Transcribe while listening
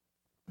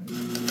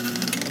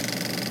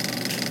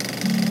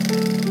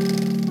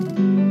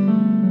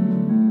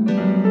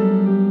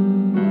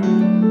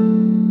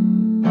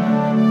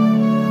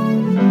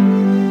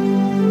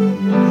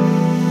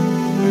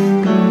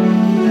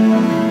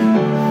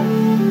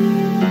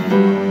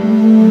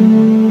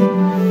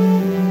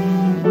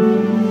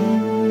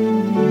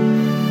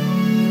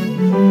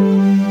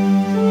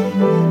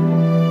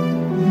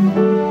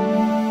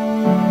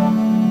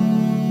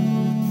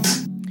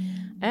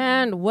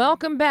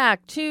Welcome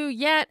back to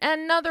yet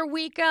another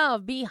week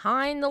of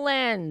Behind the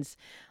Lens.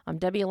 I'm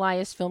Debbie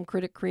Elias, film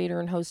critic, creator,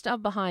 and host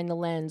of Behind the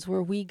Lens,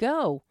 where we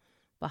go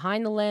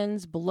behind the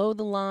lens, below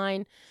the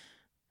line,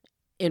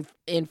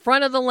 in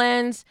front of the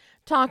lens,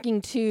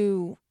 talking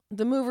to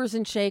the movers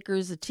and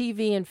shakers, the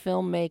TV and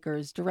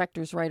filmmakers,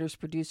 directors, writers,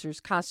 producers,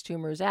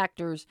 costumers,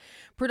 actors,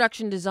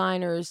 production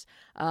designers,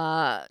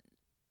 film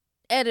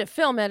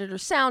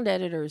editors, sound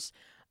editors,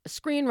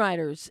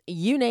 screenwriters,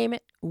 you name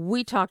it,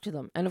 we talk to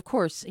them. And of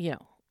course,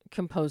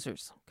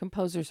 composers.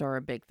 Composers are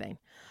a big thing.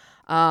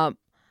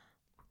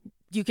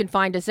 You can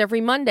find us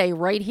every Monday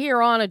right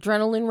here on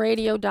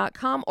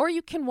adrenalineradio.com, or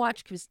you can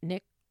watch, because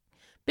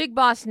Big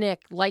Boss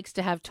Nick likes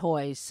to have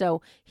toys.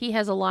 So he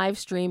has a live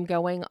stream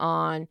going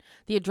on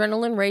the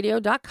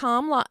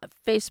adrenalineradio.com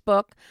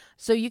Facebook.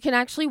 So you can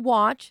actually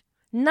watch.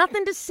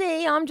 Nothing to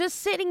see. I'm just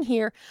sitting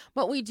here.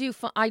 But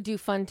I do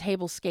fun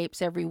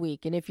tablescapes every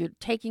week. And if you're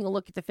taking a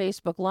look at the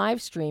Facebook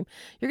live stream,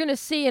 you're going to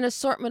see an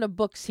assortment of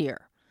books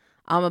here.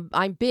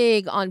 I'm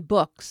big on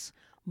books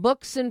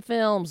and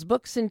films,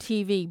 books and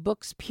TV,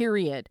 books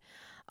period,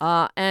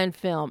 and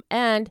film.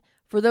 And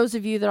for those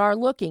of you that are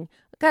looking,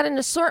 I've got an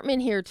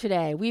assortment here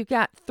today. We've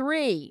got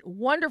 3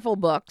 wonderful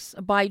books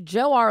by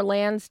Joe R.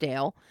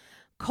 Lansdale.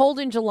 Cold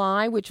in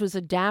July, which was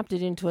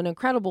adapted into an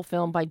incredible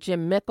film by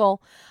Jim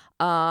Mickle,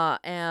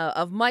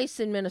 of Mice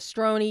and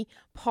Minestrone,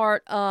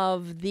 part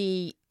of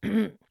the,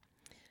 and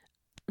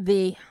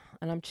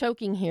I'm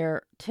choking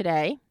here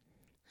today,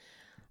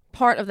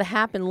 part of the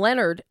Hap and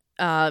Leonard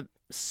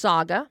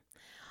saga.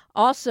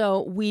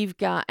 Also, we've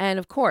got, and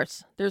of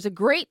course, there's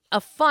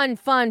a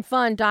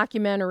fun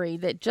documentary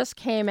that just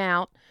came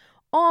out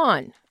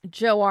on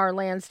Joe R.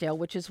 Lansdale,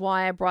 which is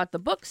why I brought the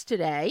books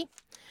today.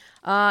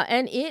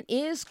 And it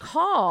is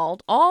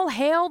called All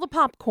Hail the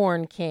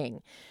Popcorn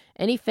King.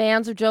 Any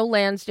fans of Joe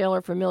Lansdale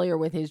are familiar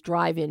with his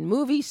drive-in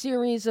movie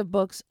series of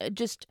books,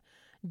 just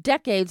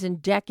decades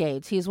and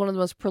decades. He is one of the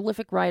most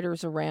prolific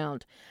writers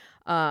around.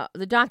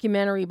 The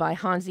documentary by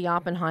Hansi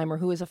Oppenheimer,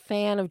 who is a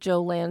fan of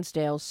Joe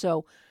Lansdale.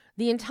 So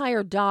the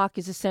entire doc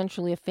is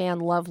essentially a fan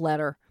love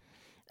letter.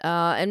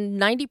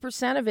 And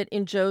 90% of it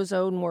in Joe's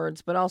own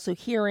words, but also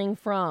hearing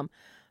from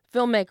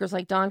filmmakers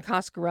like Don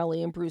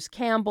Coscarelli and Bruce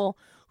Campbell,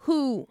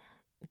 who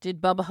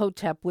did Bubba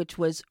Hotep, which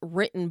was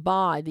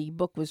the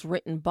book was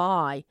written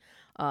by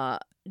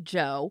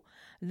Joe.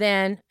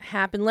 Then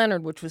Hap and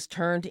Leonard, which was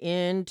turned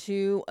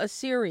into a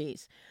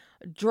series.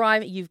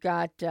 You've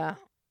got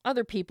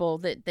other people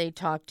that they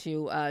talked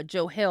to,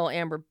 Joe Hill,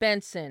 Amber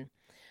Benson,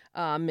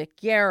 Mick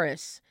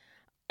Garris,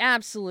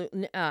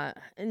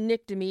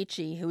 Nick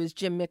D'Amici, who is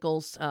Jim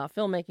Mickle's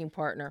filmmaking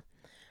partner.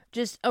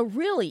 Just a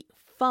really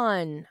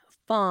fun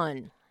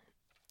film.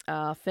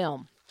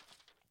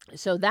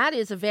 So that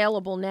is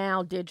available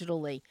now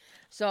digitally.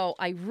 So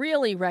I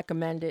really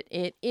recommend it.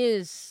 It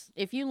is,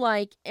 if you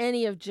like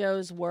any of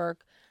Joe's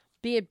work,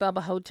 be it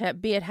Bubba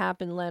Hotep, be it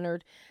Hap and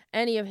Leonard,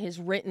 any of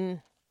his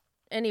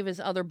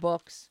other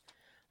books,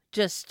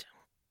 just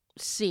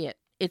see it.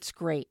 It's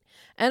great.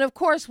 And of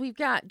course, we've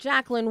got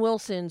Jacqueline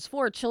Wilson's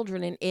 4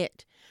 Children in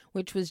It,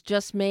 which was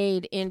just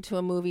made into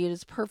a movie. It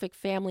is perfect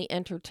family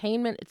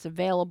entertainment. It's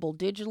available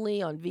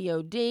digitally on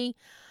VOD.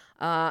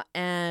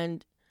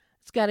 And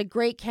it's got a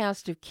great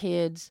cast of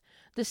kids.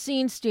 The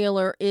scene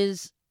stealer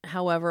is,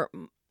 however,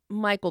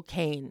 Michael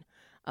Caine,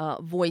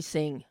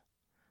 voicing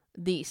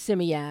the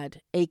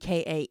Simiad,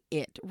 a.k.a.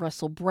 It.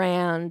 Russell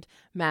Brand,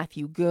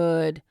 Matthew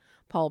Good,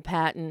 Paul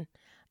Patton.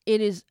 It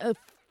is a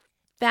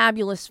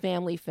fabulous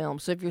family film.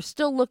 So if you're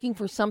still looking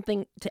for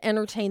something to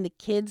entertain the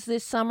kids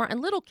this summer, and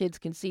little kids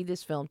can see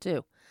this film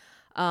too,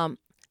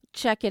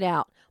 check it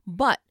out.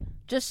 But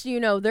just so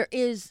you know, there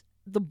is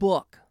the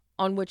book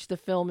on which the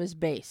film is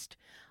based.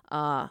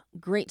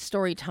 Great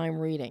story time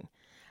reading.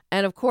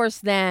 And of course,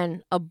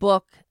 then a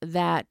book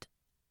that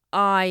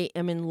I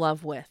am in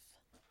love with.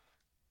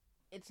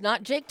 It's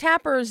not Jake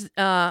Tapper's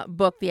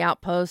book, The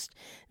Outpost.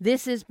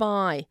 This is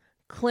by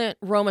Clint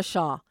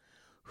Romashaw,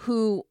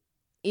 who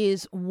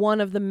is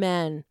one of the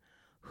men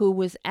who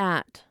was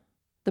at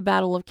the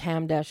Battle of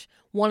Kamdesh,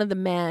 one of the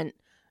men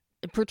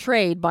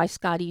portrayed by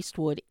Scott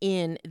Eastwood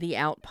in The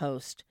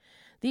Outpost.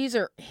 These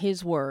are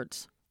his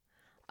words.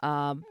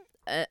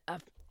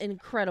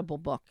 Incredible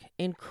book.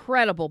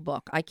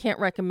 I can't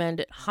recommend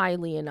it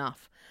highly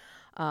enough.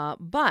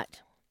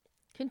 But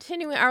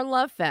continuing our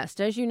Love Fest.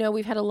 As you know,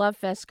 we've had a Love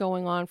Fest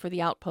going on for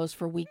The Outpost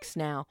for weeks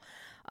now.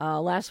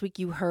 Last week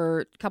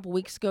a couple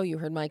weeks ago, you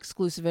heard my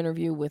exclusive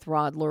interview with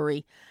Rod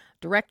Lurie,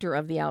 director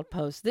of The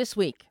Outpost.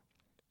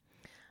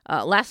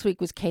 Last week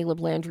was Caleb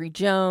Landry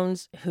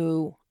Jones,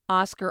 who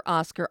Oscar,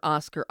 Oscar,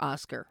 Oscar,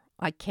 Oscar.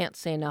 I can't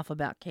say enough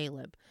about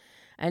Caleb.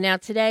 And now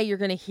today you're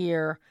going to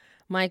hear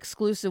my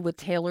exclusive with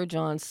Taylor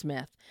John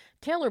Smith.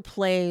 Taylor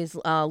plays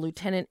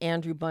Lieutenant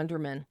Andrew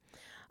Bunderman.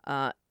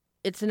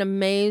 It's an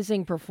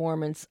amazing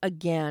performance.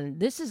 Again,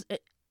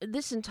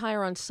 this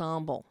entire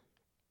ensemble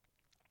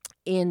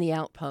in The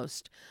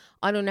Outpost.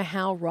 I don't know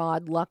how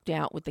Rod lucked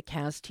out with the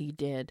cast he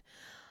did.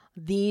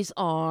 These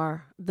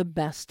are the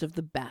best of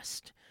the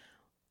best.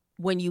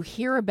 When you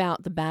hear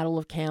about the Battle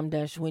of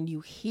Kamdesh, when you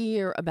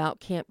hear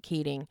about Camp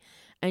Keating,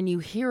 and you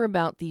hear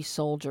about these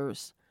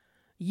soldiers,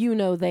 you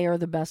know they are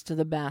the best of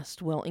the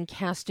best. Well, in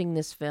casting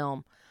this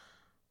film,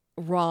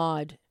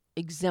 Rod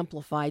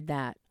exemplified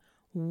that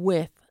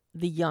with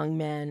the young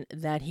men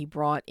that he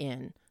brought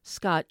in.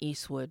 Scott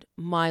Eastwood,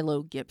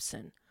 Milo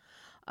Gibson,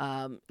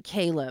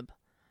 Caleb,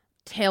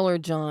 Taylor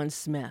John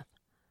Smith,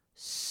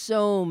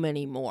 so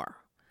many more.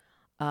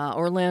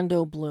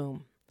 Orlando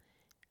Bloom,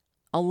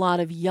 a lot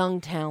of young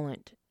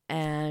talent,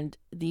 and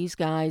these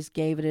guys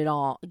gave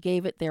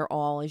it their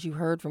all. As you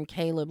heard from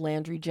Caleb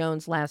Landry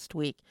Jones last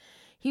week,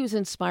 he was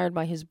inspired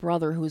by his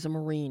brother, who was a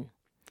Marine,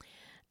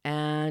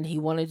 and he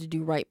wanted to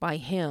do right by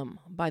him,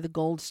 by the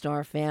Gold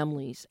Star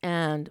families,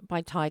 and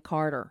by Ty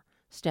Carter,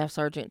 Staff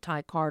Sergeant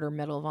Ty Carter,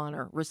 Medal of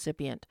Honor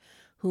recipient,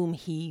 who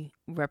he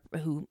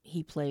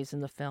plays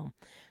in the film.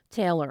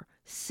 Taylor,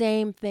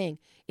 same thing.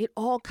 It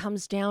all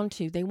comes down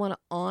to they want to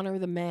honor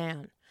the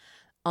man,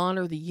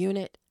 honor the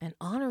unit, and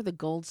honor the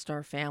Gold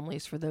Star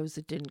families for those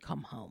that didn't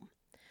come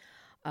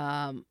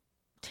home.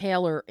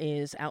 Taylor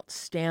is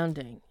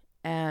outstanding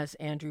as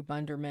Andrew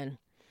Bunderman,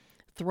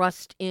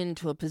 thrust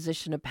into a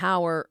position of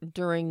power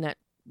during that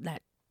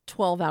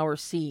 12-hour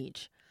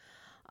siege,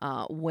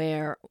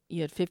 where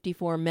you had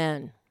 54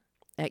 men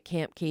at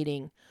Camp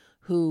Keating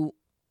who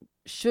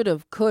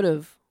could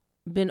have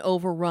been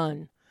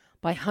overrun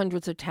by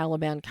hundreds of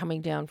Taliban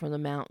coming down from the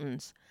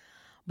mountains.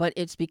 But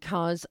it's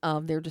because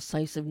of their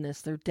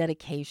decisiveness, their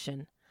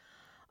dedication,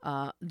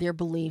 their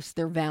beliefs,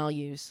 their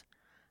values.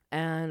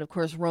 And, of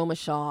course, Roma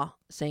Shah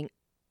saying,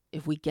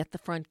 if we get the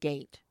front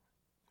gate,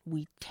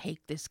 we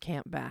take this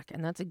camp back.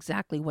 And that's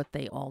exactly what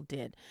they all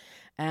did.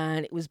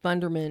 And it was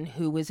Bunderman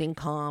who was in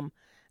comm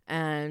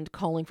and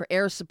calling for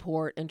air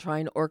support and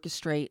trying to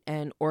orchestrate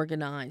and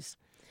organize.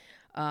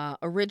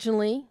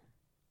 Originally,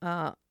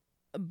 Bunderman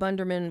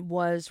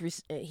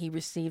he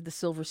received the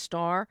Silver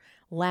Star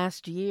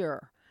last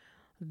year.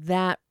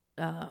 That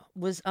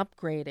was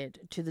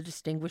upgraded to the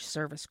Distinguished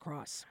Service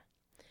Cross.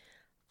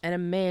 And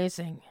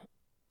amazing.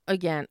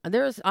 Again,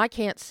 I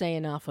can't say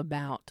enough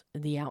about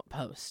The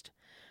Outpost.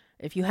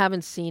 If you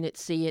haven't seen it,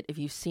 see it. If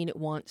you've seen it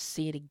once,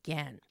 see it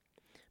again.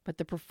 But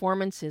the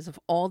performances of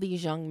all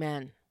these young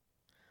men,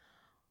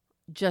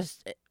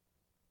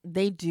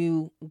 they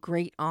do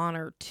great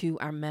honor to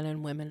our men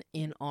and women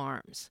in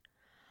arms.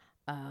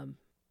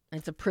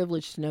 It's a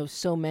privilege to know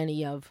so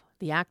many of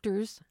the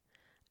actors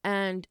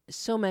and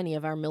so many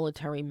of our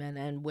military men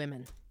and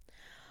women.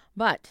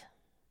 But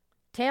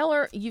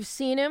Taylor, you've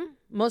seen him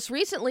most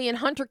recently in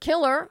Hunter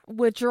Killer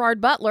with Gerard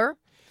Butler,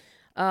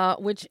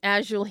 which,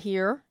 as you'll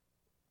hear,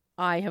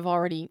 I have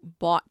already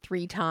bought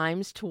 3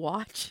 times to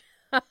watch.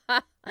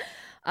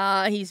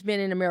 He's been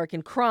in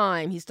American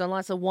Crime. He's done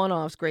lots of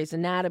one-offs, Grey's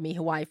Anatomy,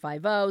 Hawaii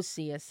Five-0,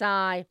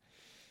 CSI.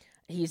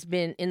 He's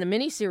been in the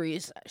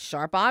miniseries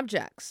Sharp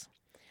Objects.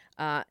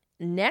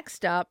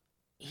 Next up,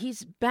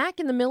 he's back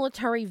in the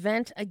military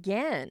vent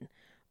again,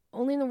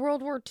 only in the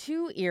World War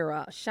II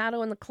era,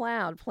 Shadow in the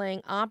Cloud,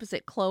 playing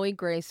opposite Chloe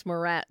Grace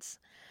Moretz.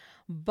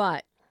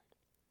 But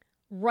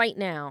right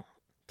now,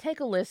 take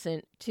a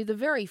listen to the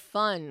very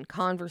fun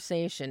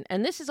conversation.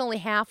 And this is only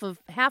half of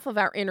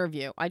our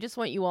interview. I just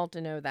want you all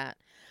to know that.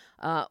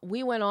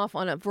 We went off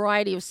on a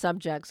variety of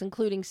subjects,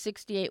 including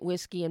 68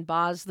 Whiskey and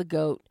Boz the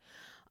Goat,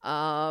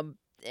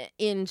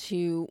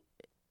 into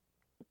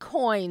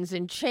coins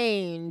and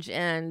change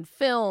and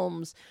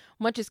films,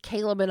 much as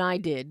Caleb and I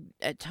did,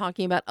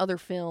 talking about other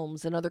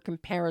films and other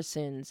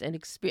comparisons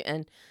and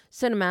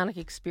cinematic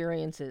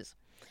experiences.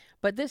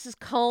 But this is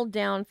culled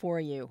down for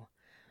you.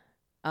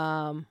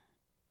 So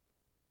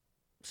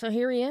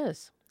here he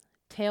is,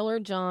 Taylor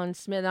John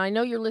Smith. I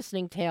know you're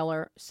listening,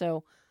 Taylor,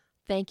 so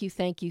thank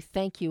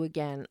you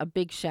again. A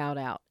big shout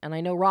out. And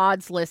I know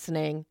Rod's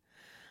listening,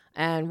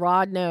 and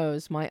Rod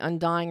knows my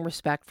undying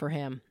respect for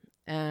him,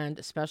 and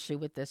especially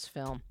with this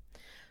film.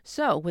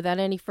 So, without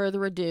any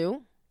further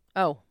ado,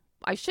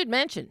 I should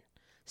mention,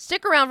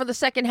 stick around for the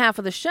second half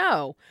of the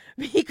show,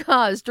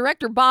 because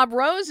director Bob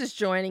Rose is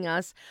joining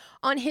us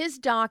on his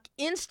doc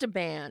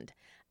Instaband.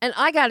 And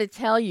I got to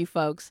tell you,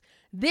 folks,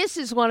 this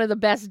is one of the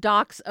best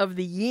docs of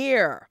the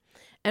year.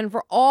 And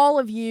for all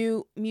of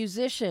you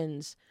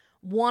musicians,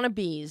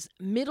 wannabes,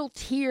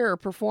 middle-tier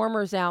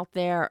performers out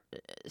there,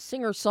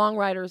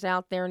 singer-songwriters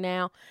out there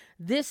now,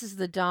 this is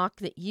the doc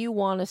that you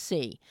want to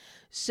see.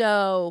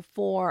 So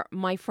for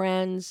my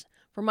friends,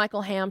 for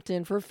Michael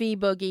Hampton, for Fee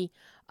Boogie,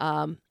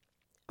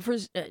 for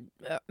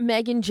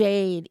Megan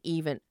Jade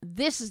even,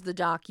 this is the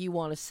doc you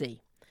want to see.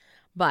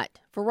 But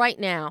for right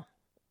now,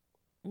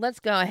 let's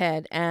go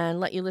ahead and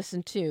let you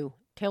listen to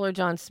Taylor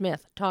John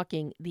Smith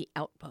talking The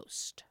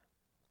Outpost.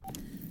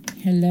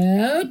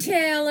 Hello,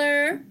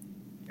 Taylor.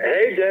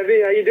 Hey,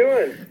 Debbie, how you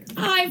doing?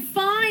 I'm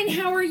fine.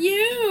 How are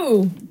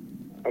you?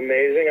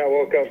 Amazing. I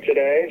woke up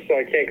today, so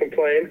I can't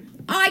complain.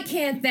 I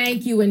can't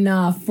thank you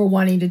enough for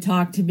wanting to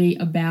talk to me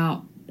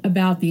about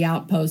The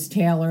Outpost,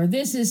 Taylor.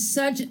 This is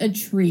such a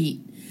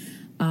treat.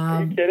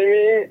 Are you kidding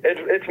me?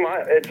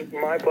 It's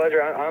my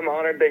pleasure. I'm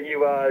honored that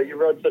you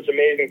wrote such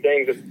amazing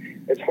things.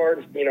 It's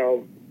hard,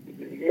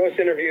 most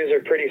interviews are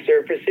pretty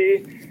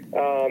surfacey.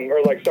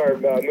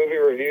 Movie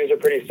reviews are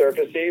pretty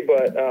surfacey,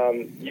 but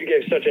you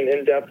gave such an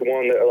in-depth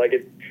one that,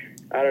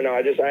 I don't know,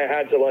 I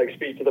had to,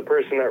 speak to the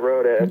person that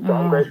wrote it. So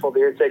I'm grateful that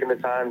you're taking the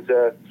time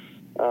to,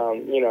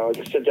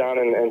 just sit down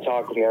and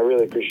talk with me. I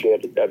really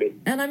appreciate it, Debbie.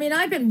 And,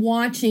 I've been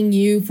watching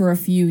you for a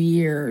few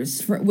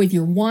years with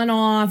your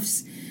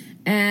one-offs,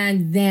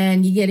 and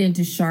then you get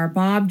into Sharp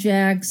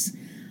Objects.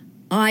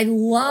 I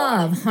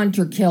love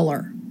Hunter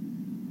Killer.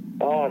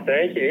 Oh,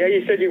 thank you. Yeah,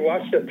 you said you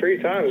watched it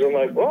 3 times. I'm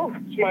like, well,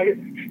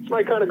 it's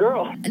my kind of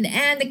girl.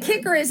 And the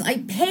kicker is I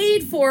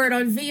paid for it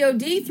on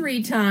VOD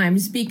 3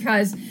 times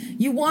because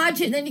you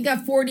watch it and then you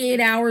got 48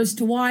 hours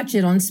to watch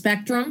it on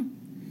Spectrum.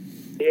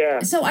 Yeah.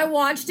 So I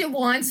watched it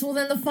once. Well,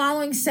 then the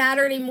following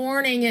Saturday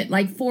morning at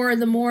 4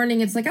 a.m,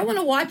 it's like, I want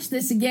to watch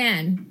this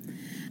again.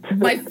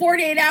 My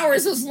 48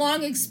 hours was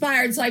long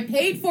expired, so I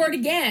paid for it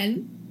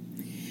again.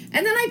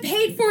 And then I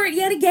paid for it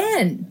yet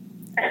again.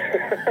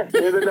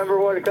 You're the number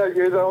one because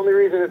you're the only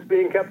reason it's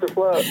being kept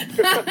afloat.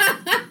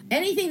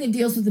 Anything that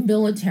deals with the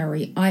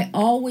military, I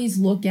always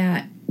look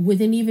at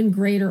with an even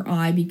greater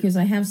eye because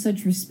I have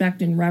such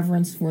respect and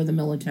reverence for the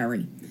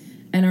military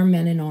and our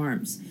men in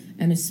arms.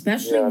 And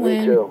especially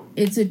when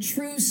it's a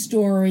true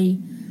story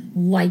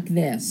like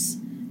this.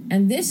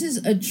 And this is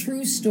a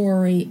true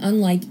story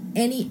unlike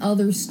any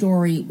other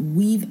story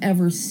we've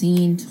ever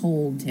seen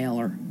told,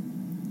 Taylor.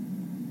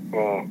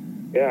 Wow.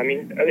 Yeah,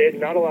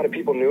 not a lot of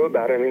people knew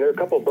about it. There are a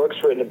couple of books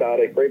written about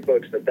it, great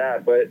books at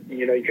that, but,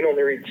 you can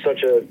only reach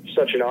such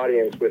an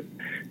audience with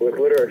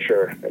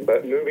literature.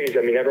 But movies,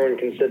 everyone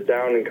can sit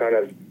down and kind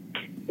of,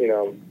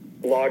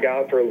 log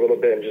out for a little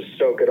bit and just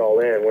soak it all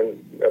in.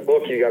 When a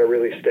book, you got to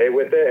really stay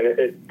with it, and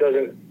it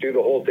doesn't do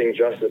the whole thing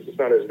justice. It's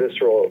not as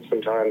visceral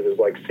sometimes as,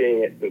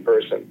 seeing it in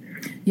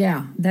person.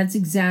 Yeah, that's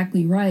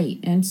exactly right.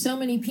 And so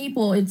many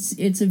people,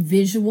 it's a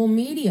visual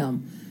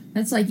medium.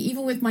 That's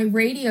even with my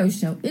radio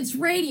show. It's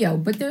radio,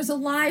 but there's a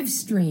live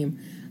stream.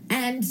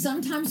 And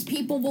sometimes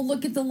people will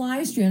look at the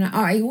live stream.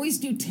 I always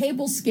do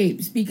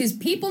tablescapes because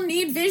people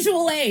need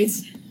visual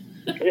aids.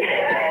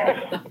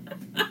 Yeah.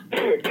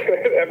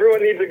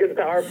 Everyone needs a good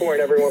PowerPoint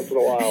every once in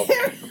a while.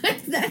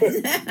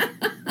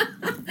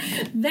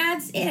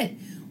 That's it.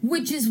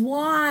 Which is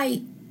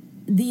why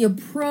the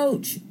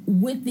approach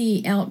with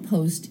The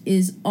Outpost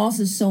is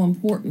also so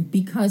important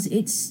because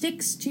it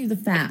sticks to the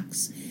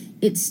facts.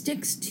 It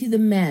sticks to the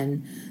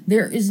men.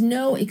 There is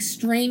no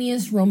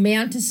extraneous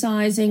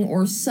romanticizing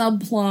or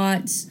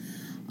subplots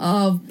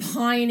of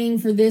pining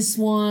for this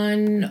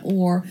one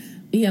or,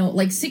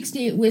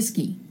 68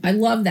 Whiskey. I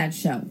love that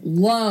show.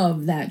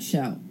 Love that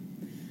show.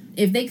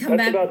 If they come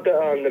back... That's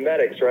about the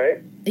medics,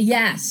 right?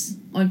 Yes,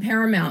 on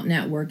Paramount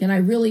Network. And I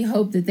really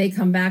hope that they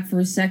come back for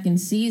a second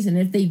season.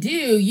 If they do,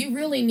 you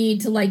really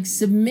need to,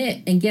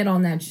 submit and get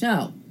on that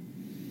show.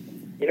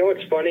 You know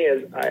what's funny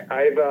is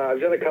I've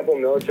done a couple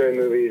military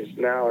movies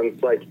now, and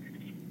it's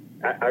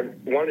I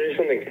want to do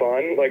something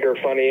fun, or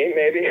funny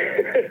maybe,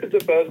 as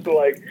opposed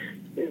to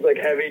these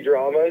heavy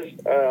dramas.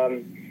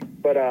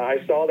 But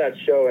I saw that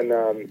show and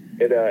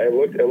it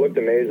looked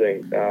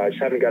amazing. I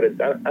just haven't got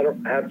it. I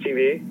don't have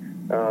TV.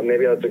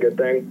 Maybe that's a good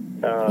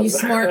thing. You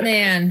smart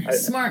man,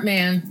 smart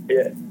man.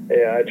 Yeah.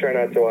 I try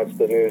not to watch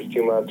the news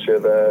too much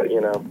or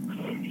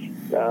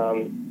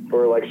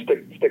or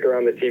stick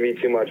around the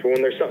TV too much. But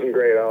when there's something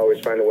great, I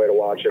always find a way to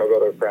watch it. I'll go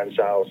to a friend's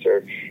house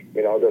or,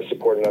 I'll go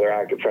support another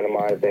actor friend of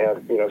mine if they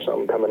have,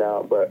 something coming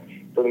out. But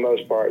for the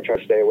most part, I try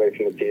to stay away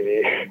from the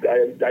TV.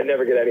 I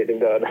never get anything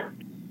done.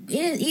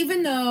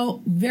 Even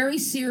though very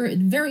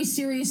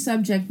serious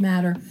subject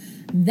matter,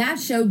 that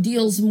show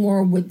deals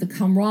more with the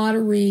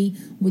camaraderie,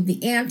 with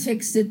the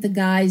antics that the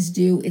guys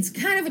do. It's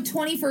kind of a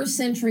 21st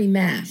century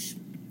MASH.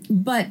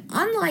 But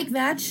unlike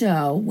that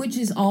show, which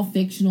is all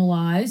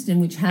fictionalized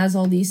and which has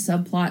all these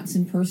subplots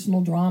and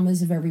personal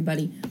dramas of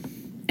everybody,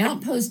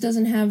 Outpost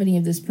doesn't have any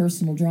of this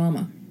personal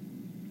drama.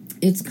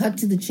 It's cut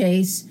to the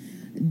chase.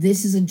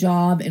 This is a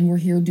job, and we're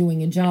here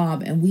doing a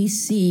job, and we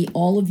see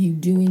all of you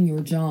doing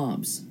your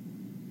jobs.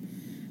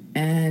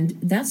 And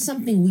that's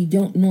something we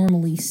don't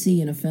normally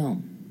see in a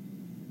film.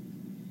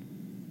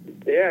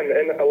 Yeah,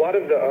 and a lot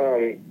of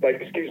the,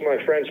 excuse my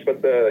French,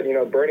 but the,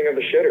 burning of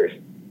the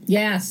shitters.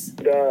 Yes.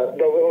 The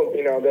little,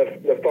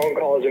 the phone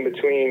calls in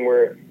between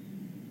where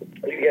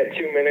you get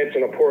 2 minutes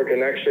and a poor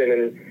connection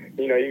and,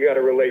 you got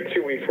to relay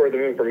 2 weeks worth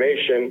of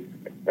information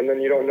and then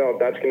you don't know if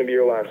that's going to be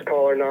your last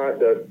call or not.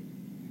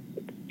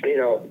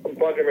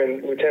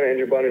 Bunderman, Lieutenant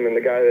Andrew Bunderman,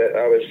 the guy that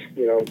I was,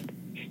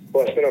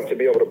 blessed enough to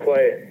be able to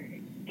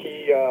play,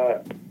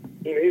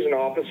 he's an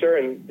officer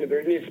and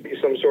there needs to be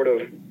some sort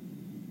of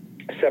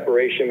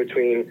separation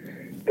between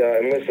the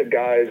enlisted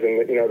guys and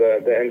the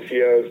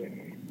NCOs.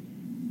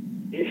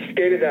 He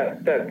skated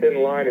that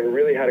thin line and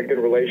really had a good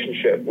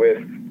relationship with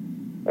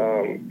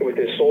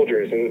his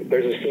soldiers. And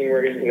there's a scene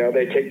where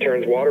they take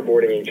turns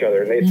waterboarding each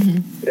other,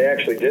 and they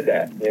actually did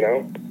that.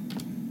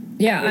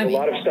 Yeah, there's a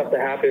lot of stuff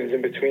that happens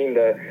in between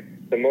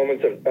the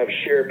moments of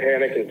sheer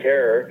panic and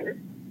terror.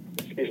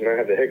 Excuse me, I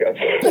have the hiccups.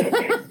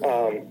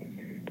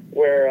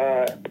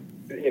 Where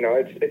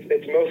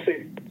it's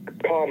mostly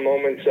calm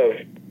moments of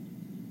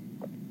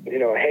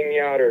hanging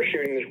out or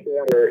shooting the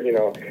shot or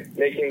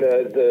making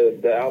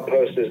the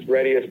outpost as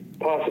ready as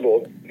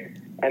possible,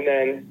 and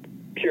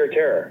then pure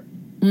terror.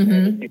 You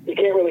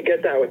can't really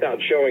get that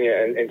without showing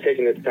it and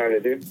taking the time to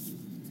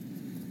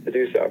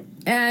do so.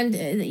 And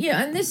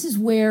and this is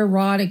where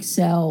Rod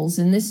excels,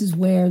 and this is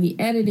where the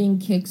editing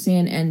kicks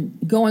in, and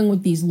going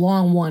with these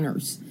long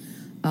oneers,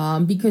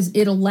 because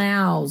it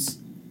allows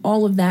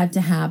all of that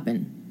to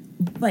happen.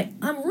 But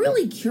I'm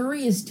really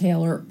curious,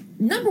 Taylor.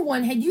 Number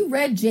one, had you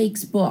read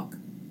Jake's book?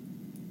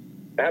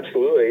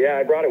 Absolutely, yeah.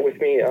 I brought it with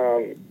me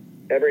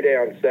every day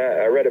on set.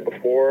 I read it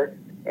before.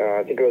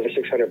 I think it was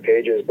 600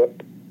 pages, but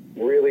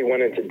really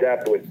went into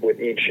depth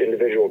with each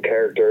individual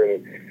character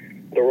and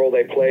the role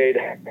they played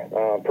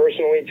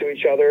personally to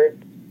each other,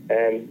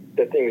 and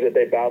the things that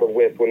they battled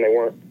with when they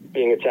weren't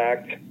being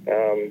attacked.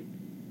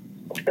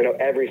 I know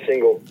every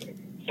single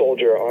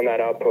soldier on that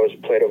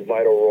outpost played a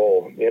vital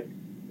role,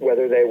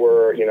 whether they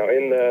were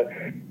in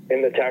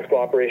the tactical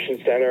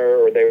operations center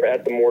or they were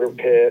at the mortar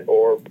pit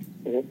or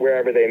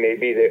wherever they may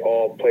be. They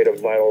all played a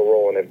vital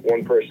role, and if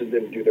one person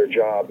didn't do their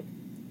job,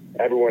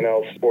 everyone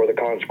else bore the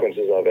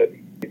consequences of it.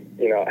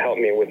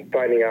 Helped me with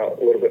finding out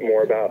a little bit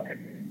more about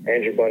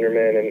Andrew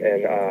Bunderman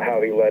and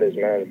how he led his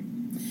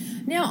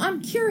men. Now,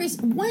 I'm curious,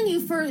 when you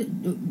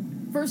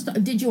first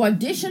did you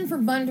audition for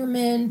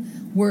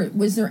Bunderman?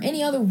 Was there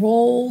any other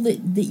role that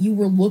you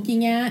were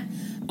looking at?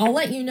 I'll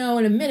let you know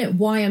in a minute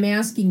why I'm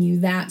asking you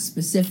that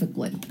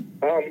specifically.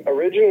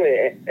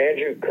 Originally,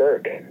 Andrew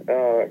Kirk,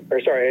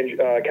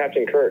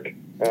 Captain Kirk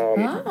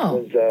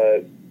was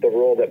the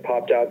role that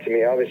popped out to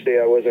me. Obviously,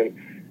 I wasn't,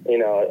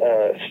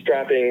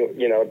 strapping,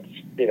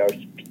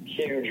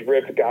 huge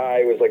ripped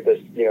guy. Was like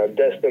this,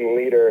 destined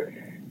leader,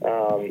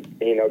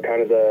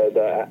 kind of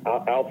the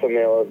alpha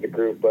male of the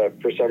group. But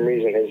for some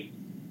reason,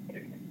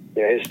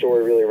 his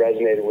story really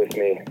resonated with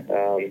me.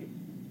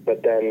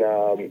 But then,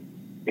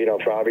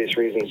 for obvious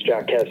reasons,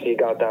 Jack Kessie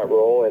got that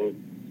role, and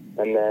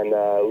then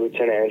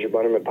Lieutenant Andrew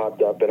Bunderman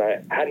popped up, and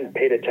I hadn't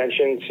paid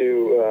attention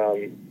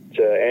to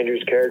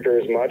Andrew's character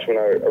as much when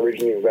I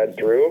originally read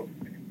through,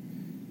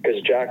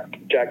 because Jack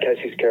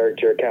Kessie's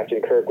character,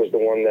 Captain Kirk, was the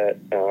one that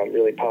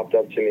really popped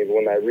up to me. But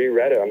when I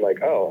reread it, I'm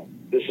like, oh,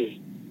 this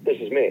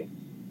is me.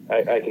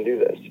 I can do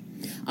this.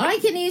 I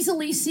can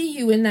easily see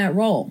you in that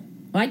role.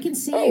 I can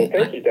see you.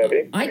 Thank you,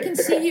 Debbie. I can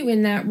see you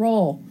in that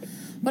role.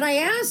 But I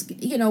ask,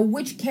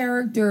 which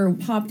character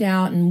popped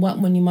out and what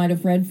one you might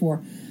have read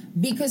for,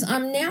 because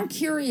I'm now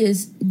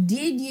curious,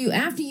 did you,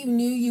 after you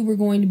knew you were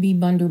going to be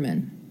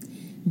Bunderman,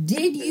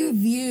 did you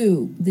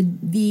view the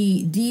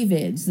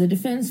DVIDs, the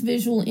Defense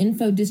Visual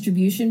Info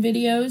Distribution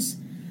videos?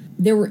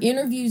 There were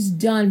interviews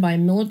done by a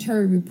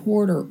military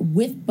reporter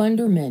with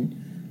Bunderman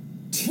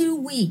 2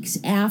 weeks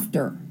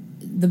after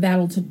the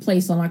battle took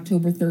place on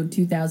October 3rd,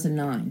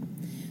 2009.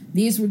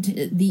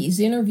 These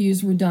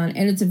interviews were done,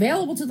 and it's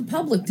available to the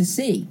public to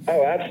see.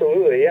 Oh,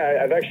 absolutely!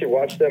 Yeah, I've actually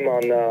watched them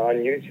on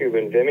YouTube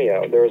and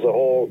Vimeo. There was a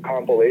whole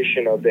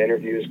compilation of the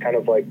interviews, kind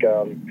of like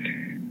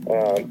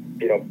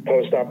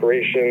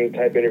post-operation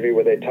type interview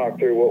where they talk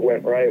through what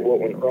went right, what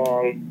went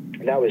wrong.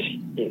 And that was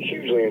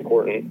hugely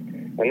important.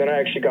 And then I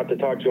actually got to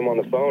talk to him on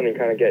the phone and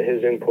kind of get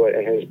his input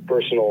and his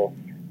personal,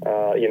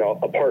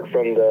 apart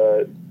from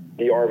the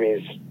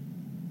Army's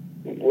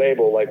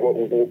label, like what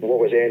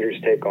was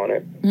Andrew's take on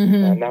it.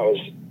 And that was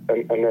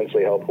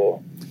immensely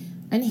helpful.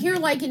 And here,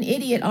 like an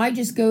idiot, I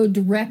just go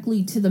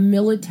directly to the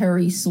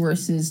military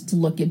sources to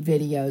look at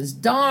videos.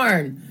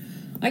 Darn!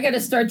 I got to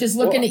start just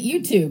looking at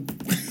YouTube.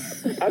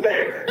 I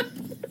bet.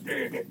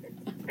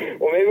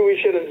 Well, maybe we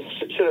should have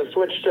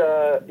switched,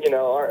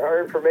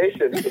 our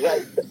information, because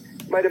that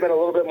might have been a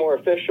little bit more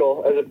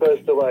official, as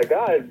opposed to like,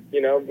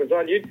 it was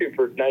on YouTube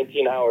for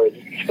 19 hours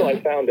until I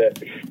found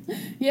it.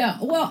 Yeah,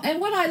 well, and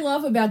what I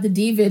love about the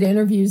DVID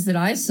interviews that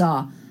I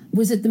saw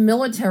was that the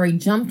military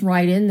jumped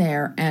right in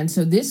there, and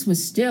so this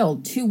was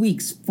still 2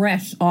 weeks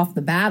fresh off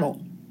the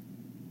battle.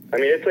 I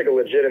mean, it's like a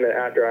legitimate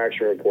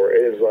after-action report.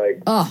 It is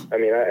like, I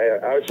mean,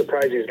 I was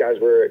surprised these guys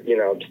were,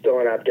 still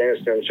in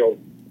Afghanistan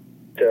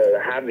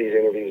to have these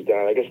interviews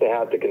done. I guess they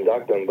have to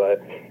conduct them,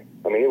 but,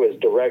 I mean, it was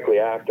directly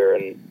after,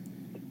 and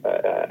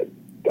I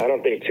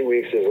don't think 2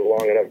 weeks is a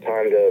long enough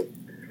time to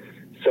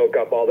soak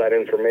up all that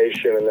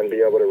information and then be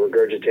able to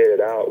regurgitate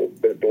it out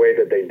the way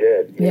that they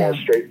did.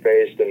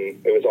 Straight-faced,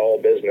 and it was all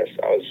business.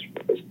 I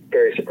was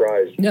very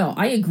surprised. No,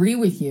 I agree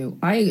with you.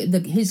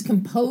 His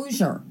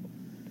composure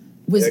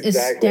was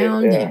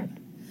astounding. Yeah.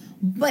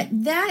 But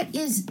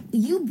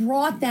you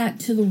brought that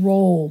to the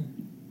role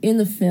in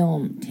the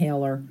film,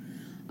 Taylor.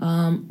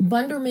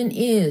 Bunderman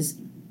is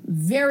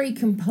very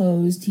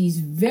composed. He's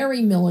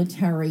very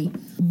military.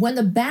 When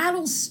the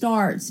battle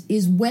starts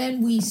is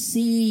when we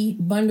see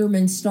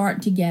Bunderman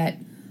start to get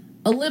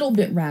a little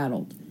bit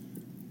rattled.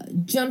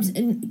 Jumps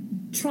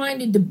in, trying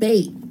to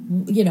debate,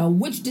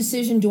 which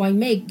decision do I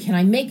make? Can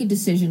I make a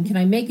decision? Can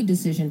I make a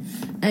decision?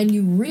 And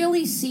you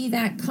really see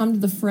that come to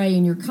the fray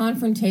in your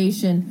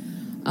confrontation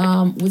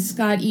with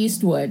Scott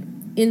Eastwood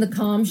in the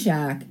comm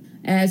shack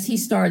as he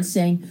starts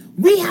saying,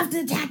 we have to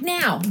attack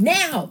now,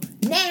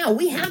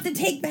 we have to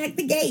take back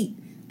the gate.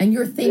 And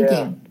you're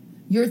thinking,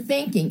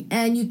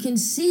 and you can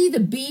see the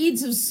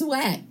beads of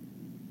sweat.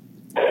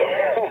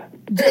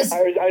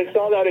 I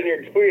saw that in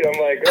your tweet.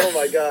 I'm like, oh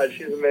my God,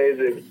 she's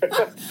amazing.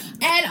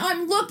 And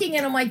I'm looking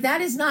and I'm like,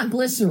 that is not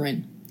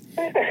glycerin.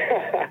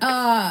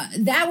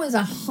 That was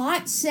a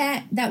hot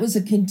set. That was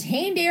a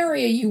contained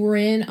area you were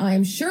in.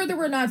 I'm sure there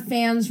were not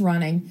fans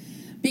running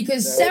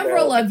because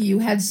several of you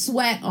had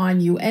sweat on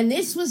you. And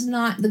this was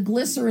not the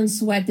glycerin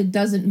sweat that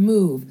doesn't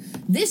move.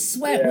 This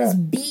sweat was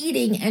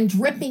beading and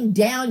dripping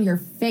down your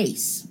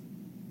face.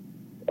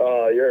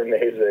 Oh, you're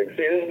amazing.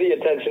 See, this is the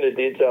attention to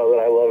detail that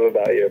I love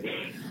about you.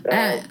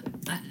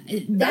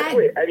 He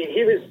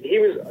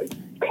was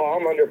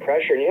calm under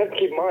pressure, and you have to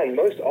keep in mind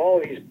almost all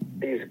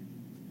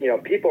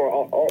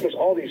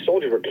these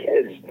soldiers were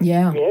kids.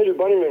 Yeah, I mean, Andrew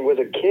Bunderman was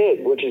a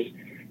kid, which is,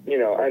 he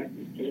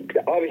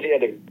obviously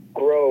had to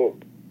grow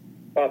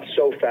up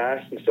so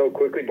fast and so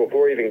quickly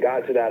before he even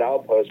got to that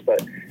outpost.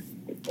 But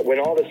when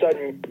all of a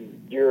sudden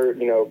your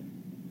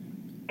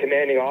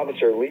commanding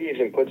officer leaves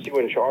and puts you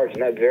in charge,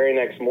 and that very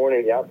next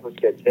morning the outpost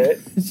gets hit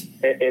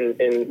in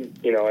an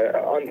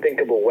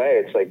unthinkable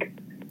way. It's like,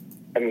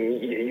 I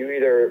mean, you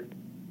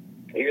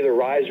either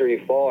rise or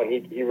you fall, and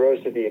he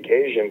rose to the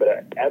occasion,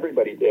 but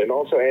everybody did. And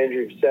also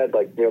Andrew said,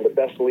 the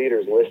best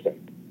leaders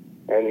listen.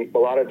 And a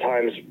lot of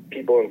times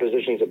people in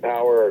positions of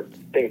power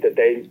think that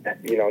they,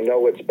 know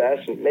what's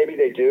best, and maybe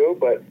they do,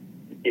 but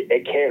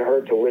it can't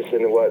hurt to listen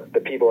to what the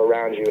people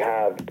around you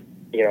have,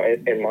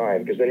 in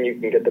mind, because then you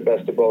can get the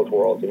best of both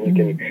worlds, and you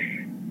can.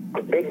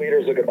 Good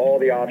leaders look at all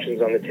the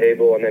options on the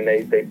table, and then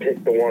they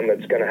pick the one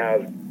that's going to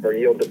have or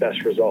yield the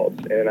best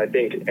results. And I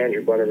think Lieutenant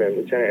Andrew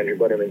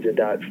Bunderman did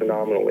that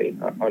phenomenally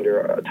under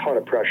a ton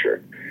of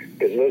pressure,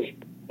 because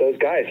those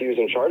guys, he was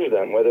in charge of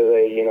them, whether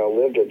they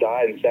lived or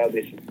died, and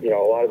sadly, a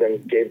lot of them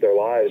gave their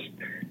lives,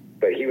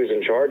 but he was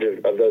in charge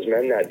of those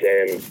men that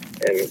day, and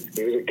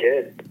he was a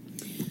kid.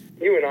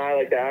 You and I,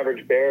 like the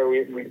average bear,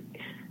 we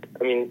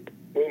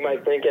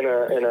might think in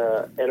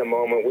a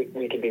moment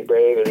we could be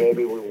brave, and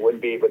maybe we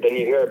would be, but then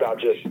you hear about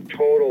just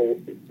total,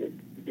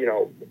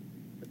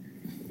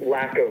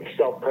 lack of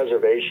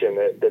self-preservation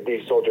that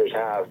these soldiers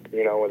have,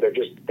 when they're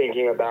just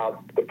thinking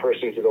about the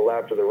person to the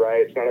left or the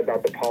right. It's not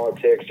about the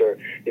politics or,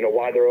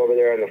 why they're over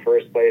there in the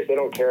first place. They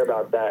don't care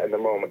about that in the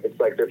moment. It's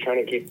like they're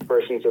trying to keep the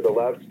person to the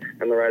left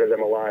and the right of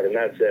them alive, and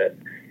that's it.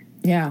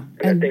 Yeah.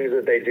 And the things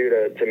that they do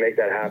to make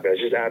that happen,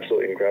 it's just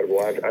absolutely incredible.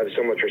 I have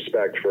so much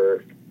respect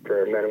for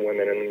men and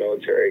women in the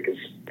military, because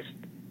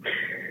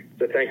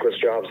it's a thankless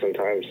job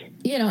sometimes.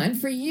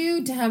 And for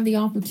you to have the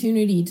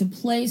opportunity to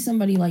play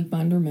somebody like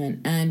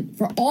Bunderman, and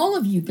for all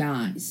of you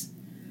guys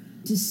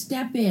to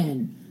step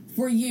in,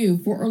 for you,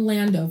 for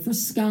Orlando, for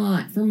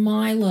Scott, for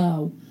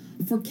Milo,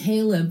 for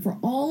Caleb, for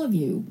all of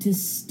you to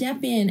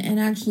step in and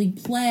actually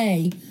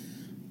play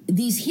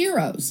these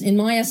heroes. In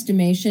my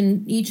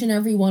estimation, each and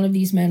every one of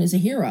these men is a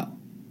hero.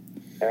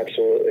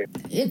 Absolutely.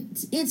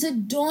 It's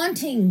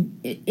daunting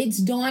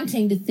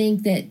to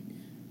think that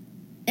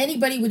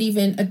anybody would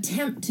even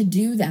attempt to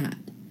do that.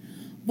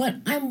 But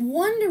I'm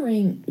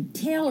wondering,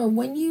 Taylor,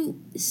 when you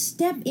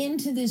step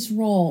into this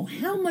role,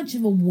 how much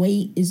of a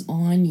weight is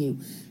on you?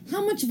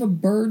 How much of a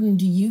burden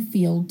do you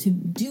feel to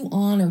do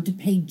honor, to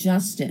pay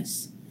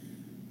justice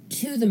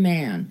to the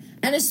man?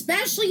 And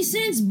especially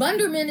since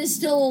Bunderman is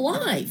still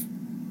alive.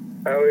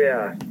 Oh,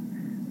 yeah.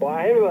 Well,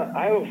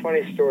 I have a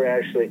funny story,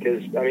 actually,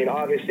 because,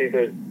 obviously,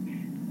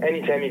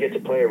 anytime you get to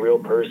play a real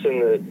person,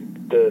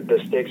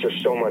 the stakes are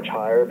so much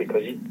higher,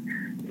 because you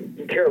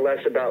care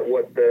less about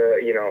what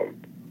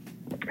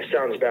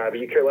sounds bad, but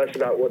you care less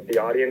about what the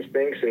audience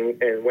thinks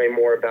and way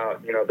more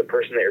about, the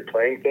person that you're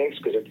playing thinks,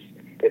 because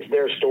it's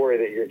their story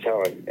that you're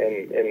telling.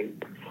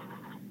 And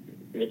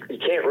you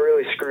can't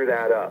really screw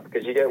that up,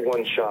 because you get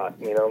one shot,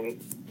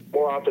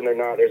 More often than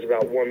not, there's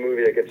about one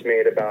movie that gets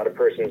made about a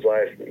person's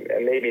life,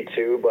 and maybe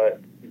two, but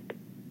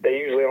they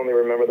usually only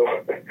remember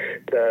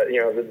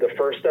the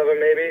first of them,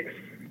 maybe.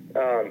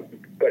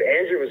 But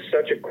Andrew was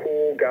such a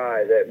cool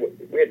guy that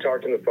we had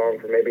talked on the phone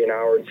for maybe an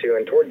hour or two,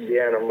 and towards the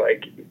end, I'm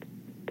like,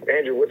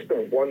 Andrew, what's the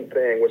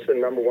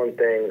number one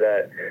thing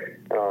that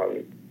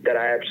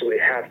I absolutely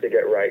have to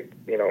get right?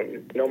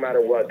 No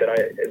matter what, that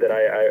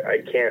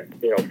I can't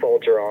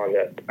falter on,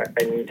 that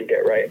I need to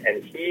get right.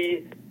 And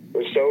he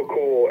was so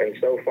cool and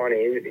so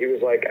funny. He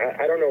was like,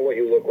 I don't know what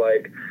you look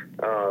like.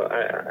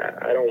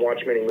 I don't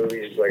watch many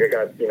movies. Like, I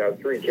got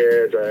 3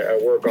 kids. I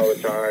work all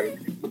the time.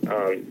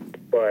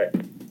 But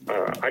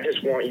I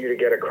just want you to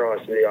get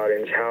across to the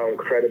audience how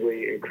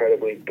incredibly,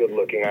 incredibly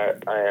good-looking I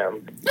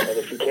am. And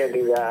if you can't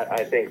do that,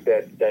 I think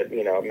that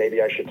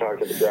maybe I should talk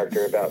to the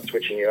director about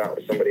switching you out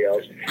with somebody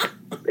else.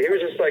 He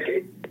was just like,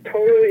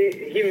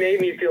 totally, he made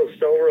me feel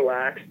so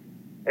relaxed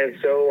and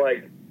so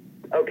like,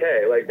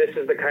 okay, like this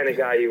is the kind of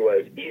guy he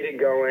was.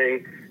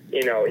 Easygoing,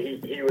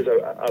 he was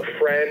a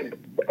friend,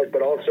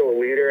 but also a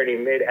leader, and he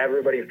made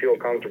everybody feel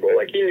comfortable.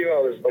 Like, he knew I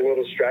was a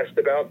little stressed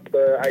about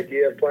the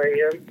idea of playing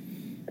him.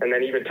 And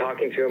then even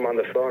talking to him on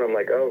the phone, I'm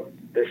like, oh,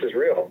 this is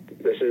real.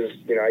 This is,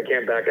 I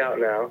can't back out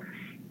now.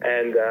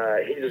 And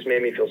he just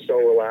made me feel so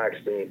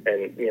relaxed and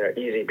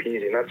easy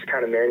peasy. And that's the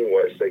kind of man he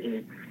was. So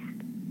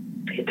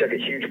he took a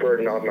huge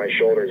burden off my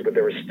shoulders, but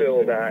there was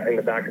still that in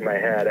the back of my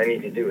head. I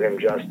need to do him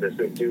justice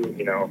and do,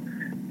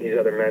 these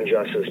other men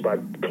justice by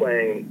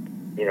playing,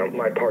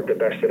 my part the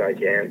best that I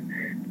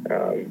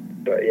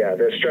can. But yeah,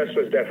 the stress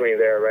was definitely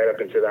there right up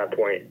until that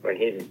point when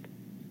he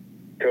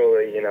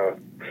totally,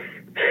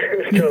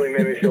 totally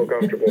made me feel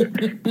comfortable.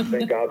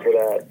 Thank God for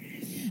that.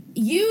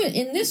 You,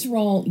 in this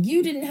role,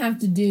 you didn't have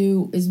to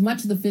do as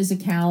much of the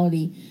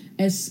physicality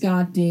as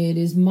Scott did,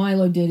 as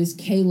Milo did, as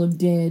Caleb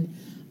did,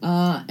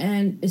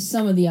 and as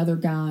some of the other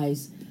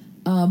guys.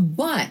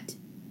 But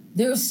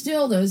there's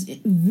still those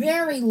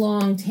very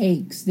long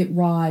takes that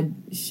Rod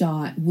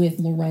shot with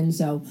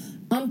Lorenzo.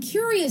 I'm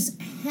curious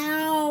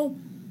how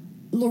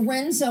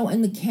Lorenzo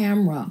and the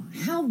camera,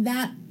 how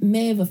that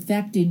may have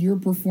affected your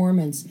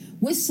performance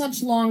with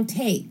such long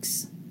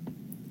takes.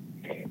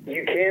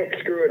 You can't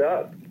screw it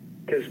up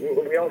because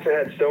we also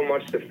had so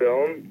much to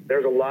film.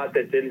 There's a lot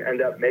that didn't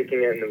end up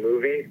making it in the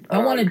movie. I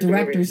want a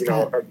director's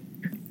cut. Are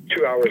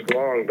 2 hours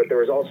long, but there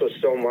was also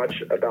so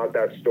much about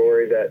that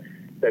story that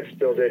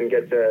still didn't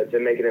get to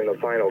make it in the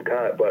final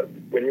cut. But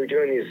when you're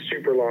doing these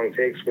super long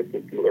takes with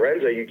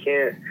Lorenzo, you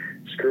can't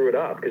screw it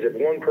up, because if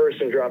one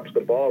person drops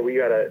the ball, we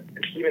gotta,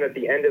 even at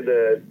the end of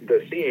the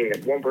scene,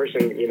 if one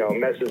person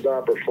messes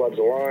up or flubs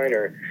a line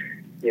or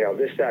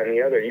this, that, and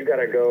the other, you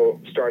gotta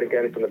go start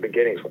again from the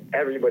beginning. So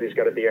everybody's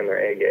got to be on their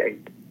A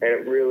game, and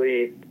it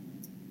really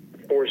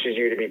forces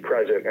you to be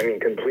present. I mean,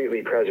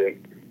 completely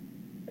present,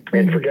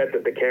 and forget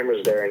that the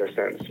camera's there in a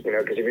sense.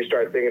 Because if you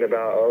start thinking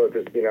about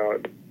this,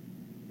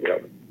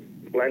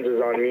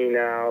 lenses on me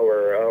now,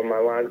 or my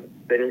line,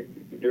 then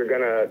you're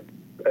gonna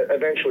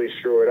eventually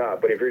screw it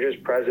up. But if you're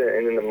just present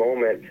and in the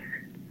moment,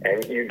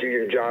 and you do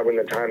your job when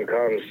the time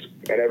comes,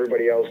 and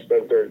everybody else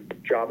does their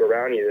job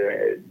around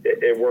you,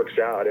 it works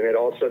out. And it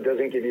also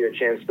doesn't give you a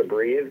chance to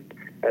breathe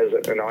as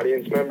an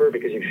audience member,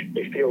 because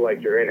you feel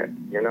like you're in it.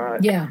 You're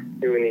not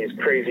doing these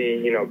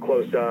crazy,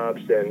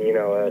 close-ups and,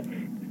 a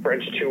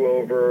French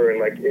two-over.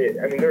 And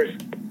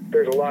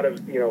there's a lot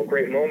of,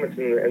 great moments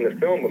in the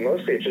film, but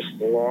mostly it's just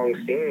long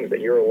scenes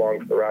that you're along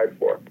for the ride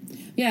for.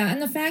 Yeah, and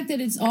the fact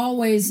that it's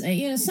always,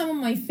 some of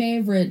my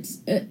favorites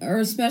are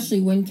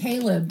especially when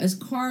Caleb, as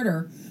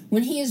Carter,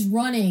 when he is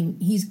running,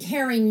 he's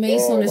carrying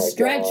Mace on a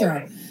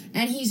stretcher,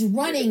 and he's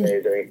running,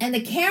 and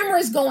the camera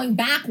is going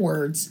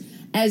backwards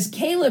as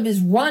Caleb is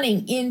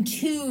running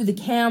into the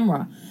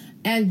camera.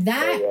 And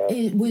that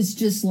it was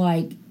just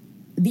like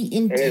the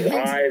intense. And his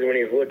eyes when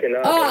he's looking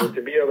up, and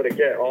to be able to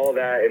get all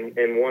that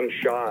in one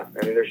shot.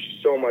 I mean, there's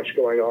so much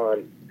going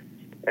on.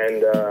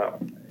 And,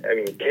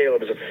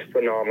 Caleb is a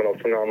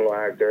phenomenal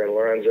actor, and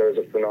Lorenzo is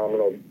a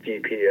phenomenal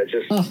DP. It's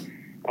just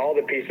all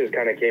the pieces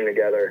kind of came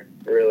together,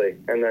 really.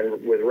 And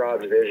then with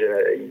Rod's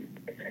vision,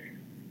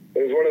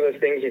 it was one of those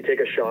things you take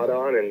a shot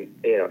on, and,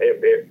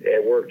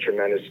 it worked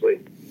tremendously.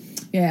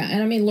 Yeah,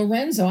 and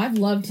Lorenzo, I've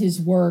loved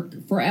his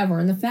work forever.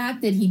 And the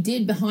fact that he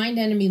did Behind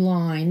Enemy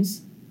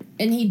Lines,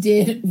 and he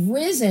did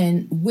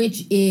Risen,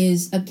 which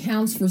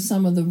accounts for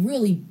some of the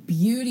really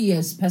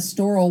beauteous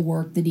pastoral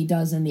work that he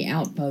does in The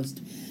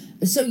Outpost.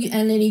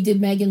 And then he did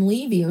Megan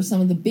Levy, or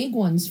some of the big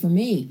ones for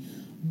me.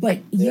 But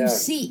you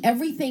see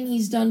everything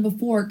he's done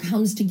before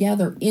comes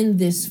together in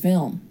this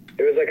film.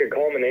 It was like a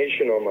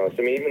culmination almost.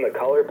 Even the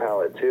color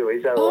palette too.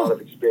 He's had a lot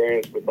of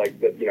experience with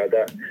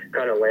that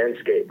kind of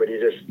landscape, but he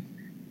just,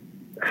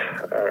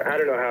 I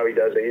don't know how he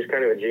does it. He's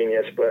kind of a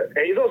genius,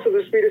 and he's also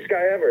the sweetest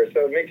guy ever.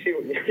 So it makes you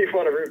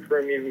want to root for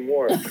him even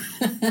more.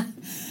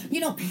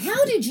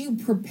 How did you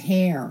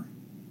prepare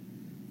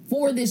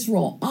for this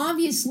role?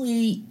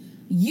 Obviously,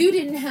 you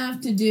didn't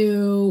have to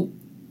do.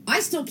 I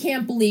still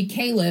can't believe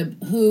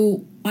Caleb,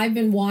 who I've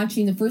been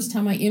watching. The first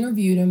time I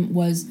interviewed him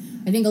was,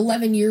 I think,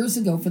 11 years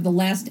ago for The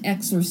Last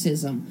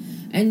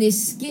Exorcism, and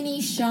this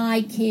skinny,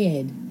 shy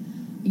kid.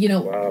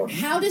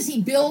 How does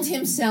he build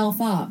himself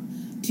up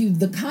to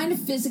the kind of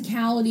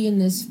physicality in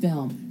this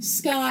film?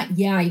 Scott,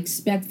 I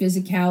expect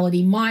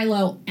physicality.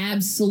 Milo,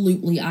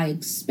 absolutely, I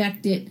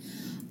expect it.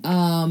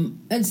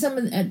 And some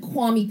of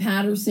Kwame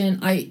Patterson,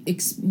 I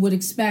would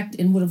expect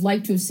and would have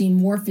liked to have seen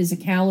more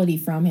physicality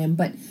from him,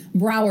 but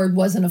Broward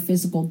wasn't a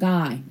physical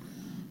guy.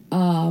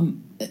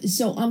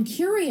 So I'm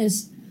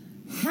curious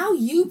how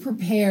you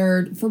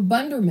prepared for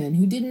Bunderman,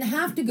 who didn't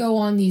have to go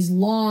on these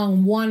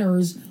long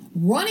oneers,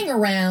 running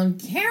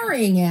around,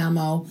 carrying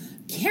ammo,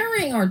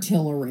 carrying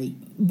artillery,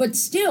 but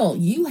still,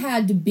 you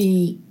had to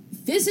be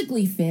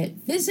physically fit,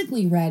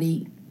 physically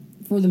ready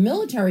for the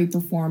military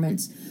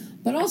performance,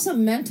 but also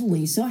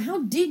mentally. So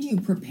how did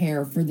you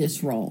prepare for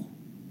this role?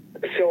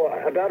 So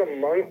about a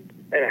month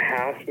and a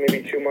half,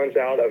 maybe 2 months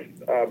out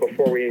of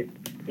before we,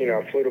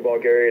 flew to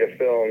Bulgaria to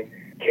film,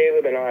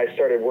 Caleb and I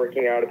started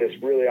working out at this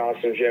really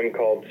awesome gym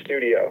called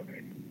Studio.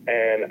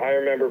 And I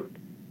remember,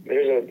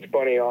 there's a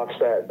funny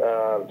offset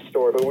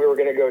story, but we were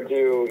going to go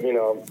do,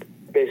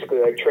 basically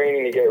like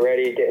training to get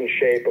ready, get in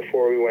shape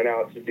before we went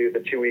out to do the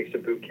 2 weeks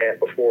of boot camp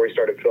before we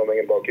started filming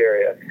in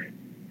Bulgaria.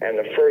 And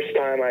the first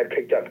time I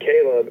picked up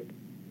Caleb,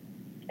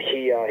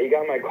 he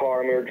got in my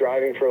car and we were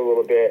driving for a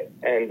little bit,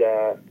 and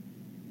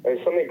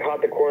something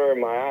caught the corner of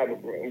my eye.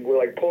 We're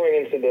like pulling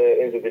into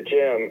the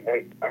gym,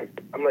 and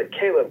I'm like,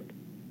 Caleb,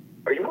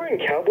 are you wearing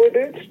cowboy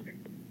boots?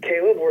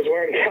 Caleb was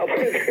wearing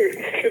cowboy boots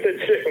to the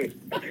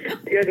gym.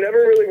 He had never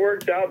really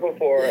worked out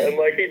before, and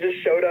like he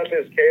just showed up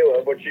as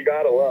Caleb, which you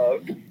gotta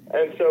love.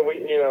 And so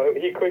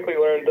he quickly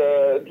learned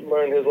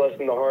his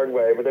lesson the hard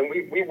way. But then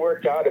we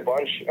worked out a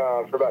bunch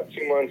for about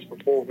 2 months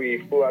before we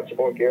flew out to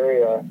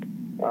Bulgaria,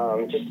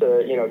 just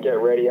to get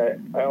ready.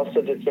 I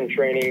also did some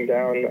training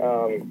down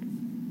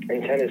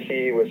in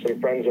Tennessee with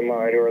some friends of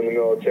mine who are in the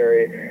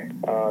military,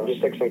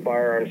 just like some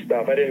firearm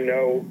stuff. I didn't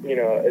know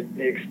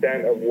the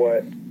extent of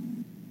what.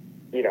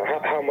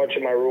 How much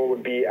of my role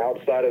would be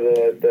outside of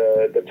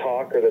the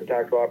TOC or the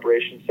Tactical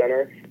Operations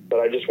Center,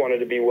 but I just wanted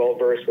to be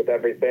well-versed with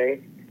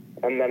everything.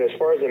 And then as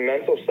far as the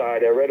mental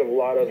side, I read a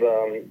lot of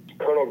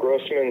Colonel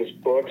Grossman's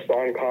books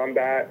on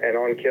combat and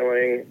on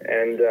killing,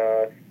 and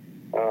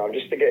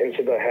just to get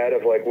into the head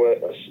of like what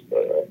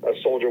a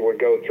soldier would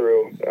go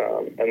through.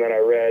 And then I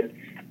read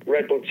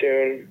Red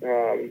Platoon,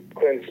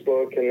 Clint's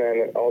book, and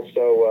then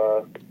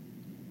also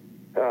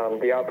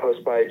The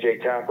Outpost by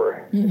Jake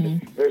Tapper.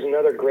 Mm-hmm. There's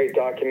another great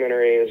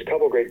documentary. There's a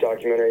couple great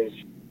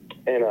documentaries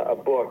and a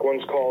book.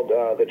 One's called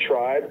The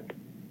Tribe,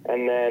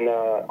 and then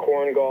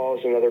Korengal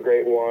is another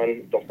great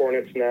one. The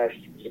Hornet's Nest.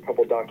 There's a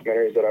couple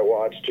documentaries that I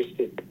watched just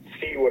to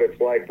see what it's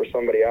like for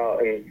somebody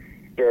out in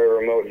very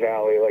remote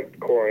valley like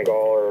Korengal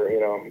or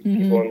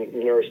people in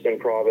Nuristan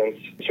province.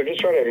 So just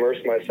trying to immerse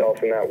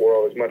myself in that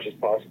world as much as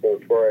possible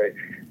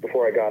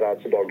before I got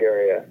out to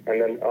Bulgaria. And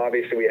then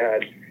obviously we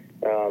had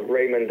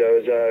Ray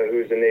Mendoza,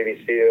 who's a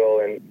Navy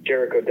SEAL, and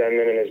Jericho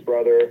Denman and his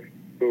brother,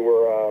 who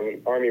were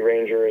Army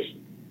Rangers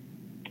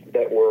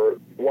that were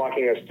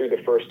walking us through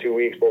the first 2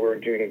 weeks while we were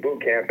doing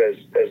boot camp as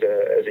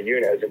a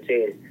unit, as a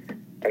team.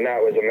 And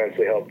that was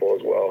immensely helpful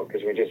as well,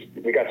 because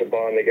we got to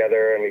bond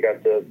together and we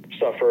got to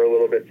suffer a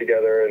little bit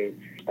together, and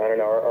I don't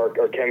know,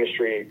 our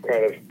chemistry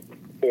kind of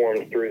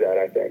formed through that,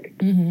 I think.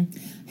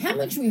 Mm-hmm. How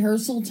much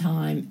rehearsal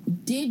time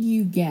did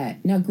you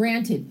get? Now,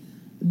 granted,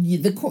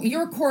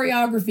 your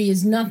choreography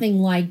is nothing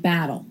like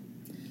battle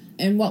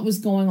and what was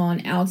going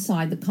on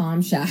outside the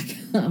comm shack.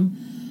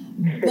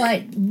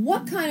 But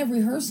what kind of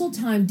rehearsal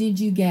time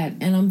did you get?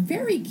 And I'm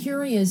very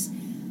curious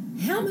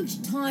how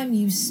much time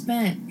you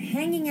spent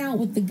hanging out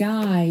with the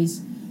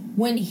guys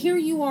when here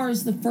you are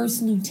as the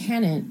first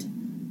lieutenant,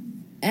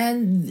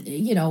 and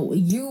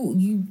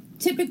you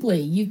typically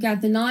you've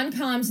got the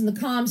non-coms and the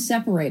coms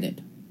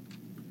separated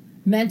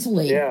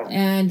mentally,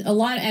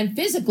 and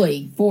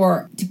physically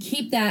to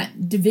keep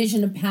that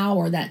division of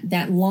power,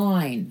 that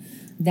line,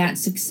 that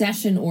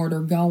succession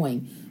order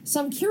going. So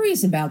I'm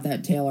curious about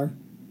that, Taylor.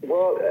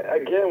 Well,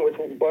 again, what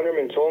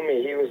Bunderman told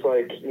me, he was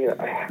like,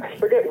 I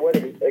forget what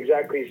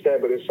exactly he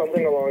said, but it was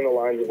something along the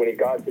lines of when he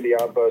got to the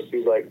outpost, he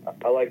was like,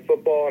 I like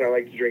football and I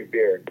like to drink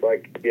beer.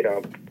 Like,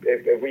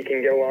 if we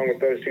can get along with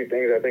those two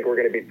things, I think we're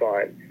going to be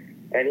fine.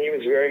 And he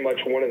was very much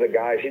one of the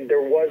guys.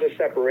 There was a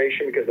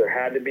separation because there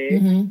had to be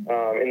in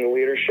the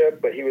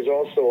leadership, but he was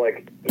also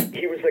like,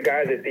 he was the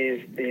guy that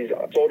these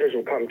soldiers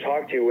would come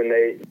talk to when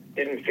they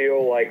didn't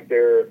feel like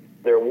their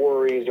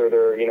worries or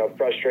their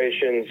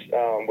frustrations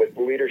with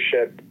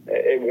leadership,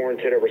 it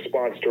warranted a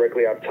response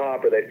directly up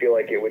top, or they feel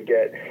like it would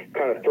get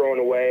kind of thrown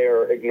away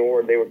or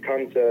ignored. They would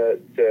come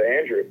to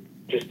Andrew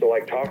just to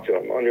like talk to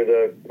him under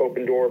the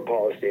open door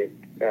policy.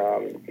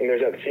 And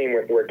there's that scene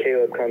where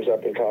Caleb comes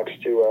up and talks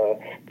to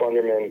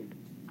Bunderman.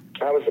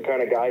 That was the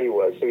kind of guy he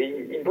was. So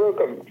he broke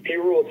a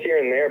few rules here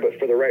and there, but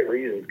for the right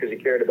reasons, because he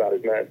cared about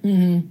his men.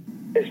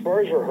 Mm-hmm. As far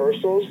as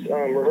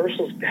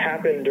rehearsals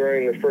happened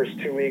during the first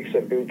 2 weeks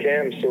of boot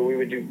camp. So we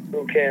would do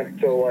boot camp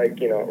till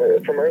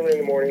from early in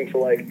the morning to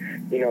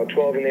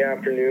 12 in the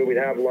afternoon. We'd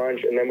have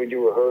lunch, and then we'd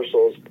do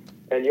rehearsals.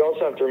 And you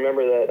also have to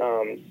remember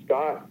that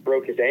Scott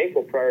broke his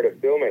ankle prior to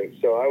filming.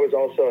 So I was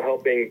also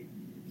helping,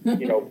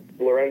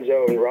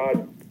 Lorenzo and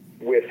Rod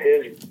with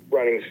his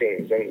running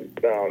scenes,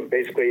 and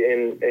basically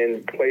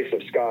in place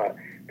of Scott,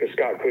 because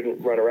Scott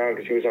couldn't run around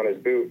because he was on his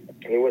boot,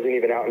 and he wasn't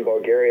even out in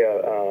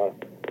Bulgaria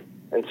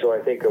until I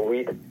think a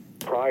week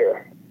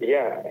prior.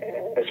 Yeah,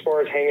 as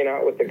far as hanging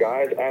out with the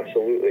guys,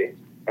 absolutely.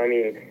 I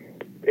mean,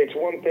 it's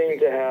one thing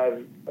to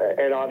have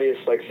an obvious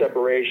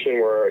separation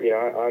where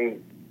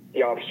I'm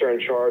the officer in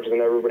charge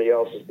and everybody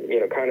else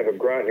is kind of a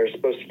grunt. You're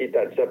supposed to keep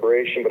that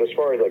separation, but as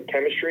far as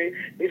chemistry,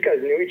 these guys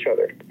knew each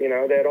other. They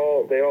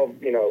all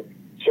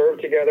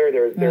served together.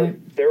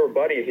 Right. They were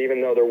buddies,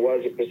 even though there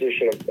was a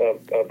position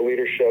of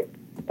leadership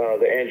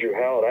that Andrew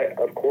held.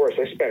 Of course,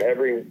 I spent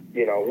every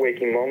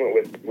waking moment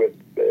with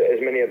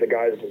as many of the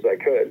guys as I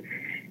could.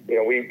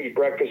 We eat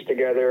breakfast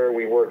together,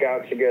 we work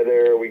out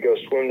together, we go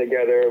swim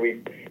together,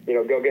 we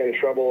go get in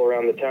trouble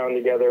around the town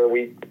together.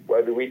 We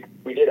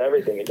did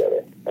everything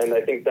together, and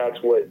I think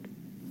that's what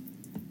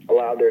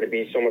allowed there to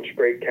be so much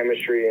great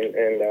chemistry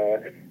and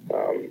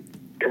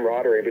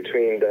camaraderie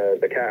between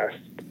the cast.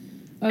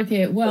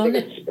 Okay, well, I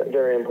think it's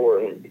very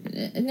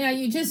important. Now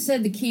you just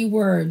said the key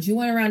words. You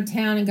went around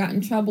town and got in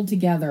trouble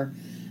together,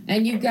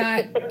 and you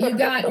got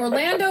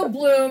Orlando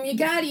Bloom, you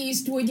got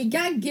Eastwood, you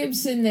got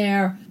Gibson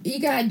there, you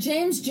got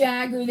James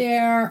Jagger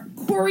there,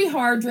 Corey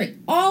Hardrick,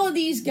 all of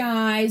these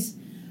guys.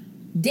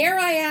 Dare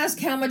I ask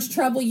how much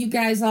trouble you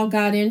guys all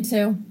got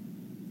into?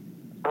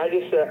 I'll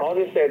just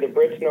say the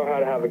Brits know how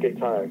to have a good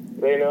time.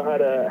 They know how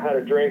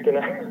to drink and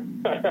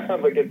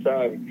have a good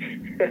time.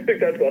 I think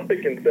that's all I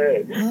can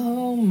say.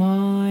 Oh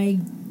my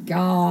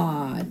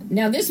God!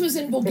 Now this was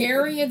in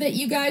Bulgaria that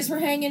you guys were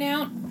hanging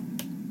out?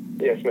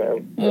 Yes,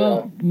 ma'am.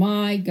 Oh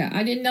my God!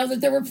 I didn't know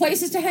that there were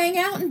places to hang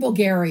out in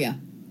Bulgaria.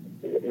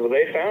 Well,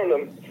 they found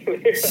them.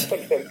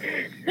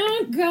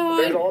 Oh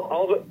God! There's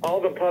all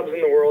the pubs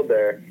in the world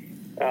there,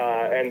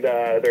 and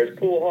there's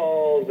pool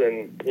halls,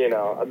 and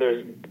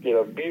there's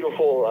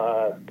beautiful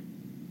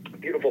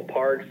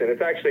parks, and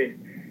it's actually.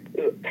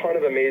 There's a ton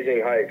of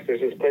amazing hikes.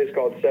 There's this place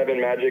called Seven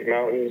Magic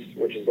Mountains,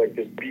 which is like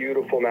this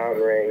beautiful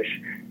mountain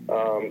range.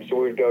 So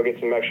we would go get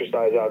some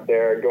exercise out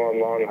there, go on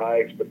long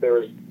hikes. But there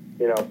was,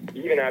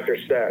 even after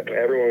set,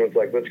 everyone was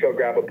like, let's go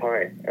grab a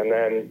pint. And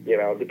then,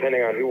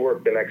 depending on who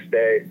worked the next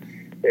day,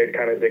 they'd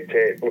kind of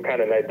dictate what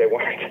kind of night they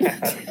wanted to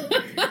have.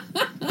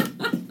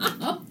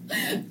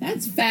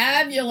 That's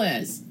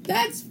fabulous.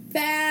 That's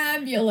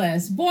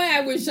fabulous. Boy,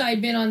 I wish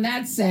I'd been on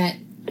that set.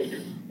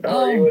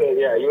 You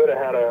would have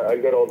had a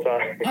good old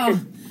time.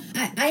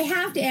 I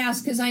have to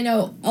ask, because I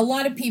know a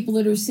lot of people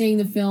that are seeing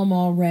the film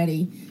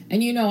already,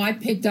 and I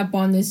picked up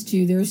on this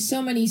too. There's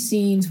so many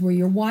scenes where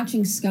you're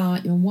watching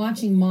Scott, you're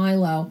watching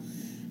Milo,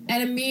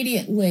 and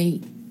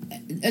immediately,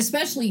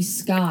 especially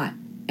Scott,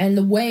 and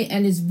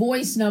his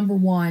voice, number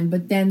one,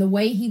 but then the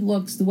way he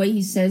looks, the way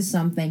he says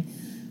something.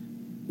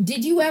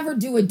 Did you ever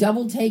do a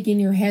double take in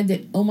your head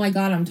that, oh my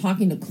God, I'm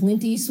talking to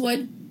Clint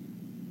Eastwood?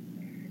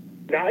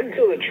 Not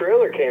until the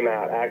trailer came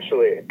out,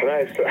 actually.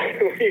 And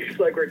he's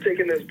like, we're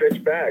taking this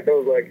bitch back. I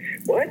was like,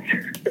 what?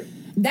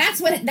 That's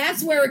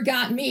where it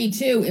got me,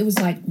 too. It was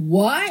like,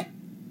 what?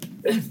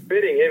 It's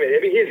fitting image. I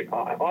mean, he's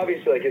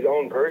obviously like his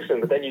own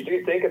person, but then you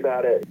do think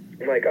about it.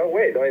 I'm like, oh,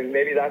 wait,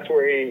 maybe that's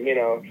where he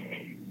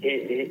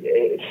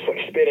it's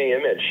like spitting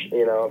image,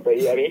 But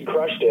he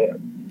crushed it.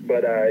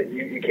 But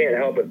you can't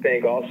help but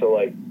think also,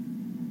 like,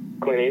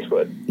 Clint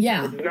Eastwood.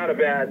 Yeah. It's not a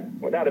bad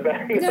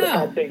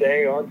thing to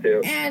hang on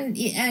to. And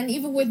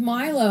even with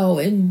Milo,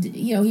 and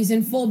he's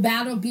in full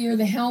battle gear,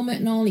 the helmet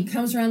and all, and he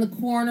comes around the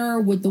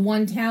corner with the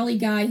one tally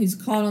guy who's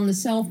caught on the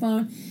cell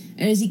phone,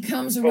 and as he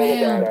comes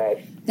around,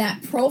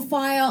 that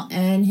profile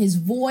and his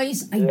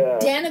voice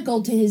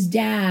identical to his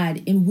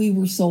dad in We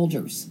Were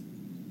Soldiers.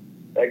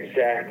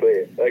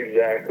 Exactly.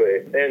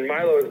 And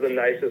Milo is the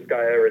nicest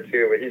guy ever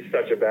too, but he's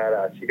such a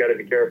badass. You got to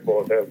be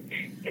careful with him.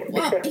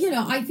 Well,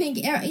 I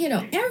think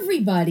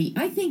everybody.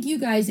 I think you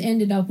guys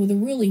ended up with a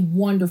really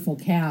wonderful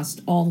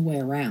cast all the way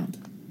around.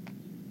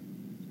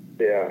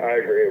 Yeah, I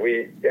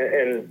agree.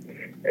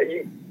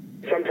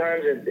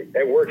 Sometimes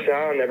it works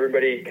out and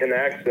everybody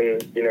connects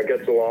and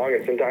gets along,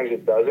 and sometimes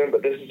it doesn't.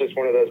 But this is just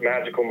one of those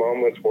magical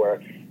moments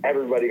where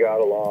everybody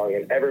got along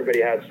and everybody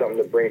had something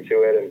to bring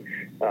to it,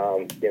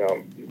 and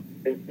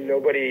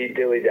nobody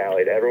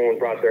dilly-dallied. Everyone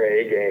brought their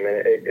A game,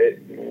 and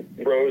it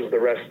rose the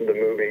rest of the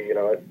movie.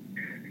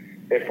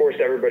 It forced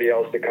everybody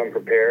else to come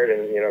prepared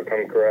and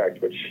come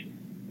correct, which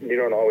you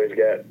don't always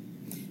get.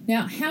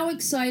 Now, how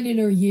excited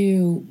are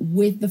you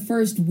with the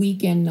first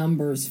weekend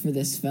numbers for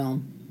this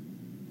film?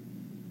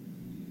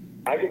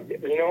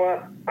 You know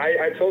what?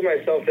 I told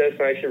myself this,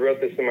 and I actually wrote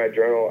this in my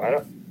journal.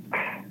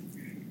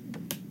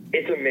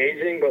 It's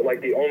amazing, but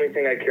like the only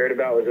thing I cared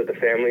about was that the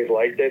families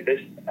liked it.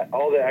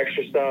 All the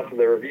extra stuff,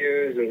 the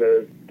reviews and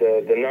the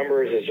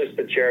numbers is just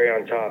the cherry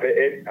on top.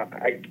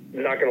 I'm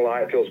not gonna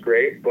lie, it feels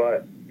great,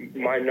 but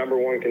my number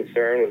one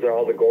concern was that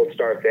all the Gold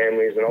Star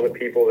families and all the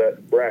people that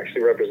we're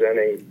actually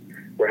representing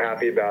were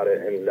happy about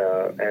it,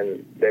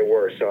 and they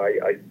were. So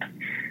I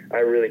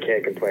really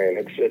can't complain.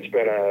 It's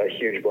been a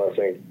huge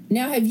blessing.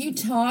 Now, have you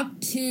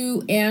talked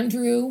to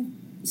Andrew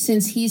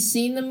since he's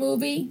seen the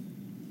movie?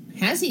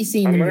 Has he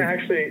seen the movie?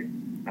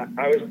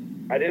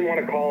 I didn't want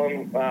to call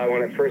him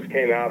when it first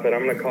came out, but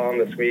I'm going to call him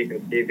this week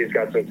and see if he's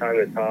got some time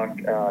to talk,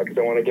 because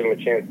I want to give him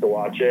a chance to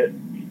watch it.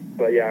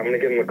 But yeah, I'm going to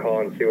give him a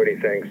call and see what he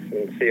thinks,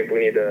 and see if we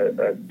need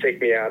to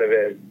take me out of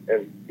it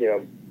and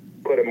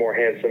put a more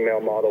handsome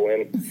male model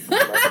in.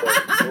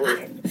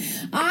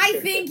 I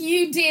think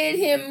you did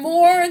him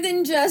more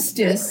than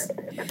justice.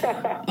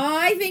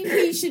 I think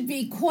he should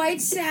be quite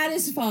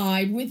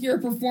satisfied with your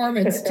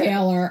performance,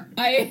 Taylor.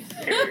 Thank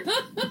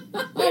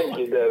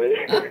you, Debbie.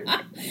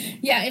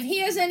 Yeah, if he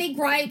has any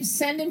gripes,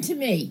 send him to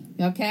me,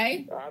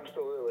 okay?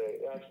 Absolutely.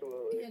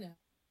 You know.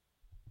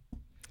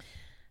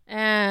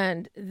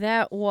 And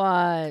that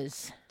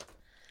was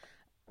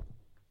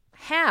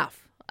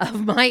half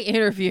of my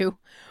interview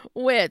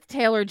with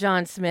Taylor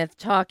John Smith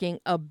talking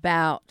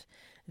about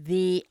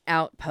The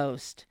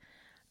Outpost.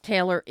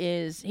 Taylor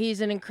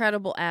he's an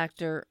incredible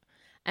actor,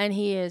 and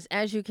he is,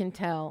 as you can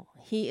tell,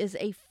 he is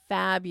a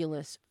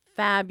fabulous,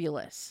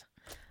 fabulous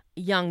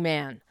young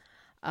man.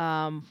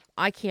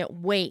 I can't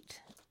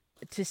wait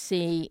to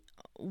see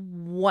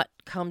what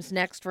comes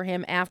next for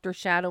him after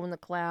Shadow in the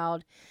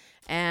Cloud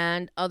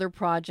and other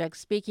projects.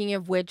 Speaking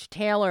of which,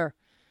 Taylor,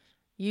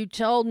 you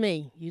told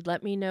me you'd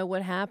let me know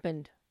what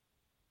happened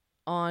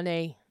on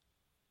a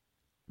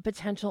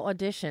potential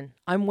audition.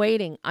 I'm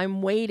waiting.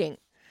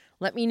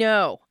 Let me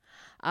know.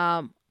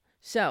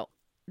 So,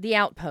 The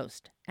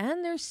Outpost.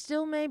 And there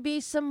still may be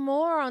some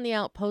more on The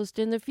Outpost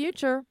in the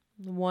future.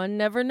 One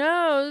never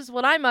knows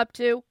what I'm up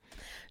to.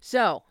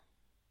 So,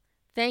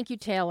 thank you,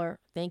 Taylor.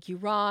 Thank you,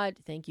 Rod.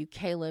 Thank you,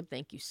 Caleb.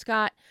 Thank you,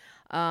 Scott.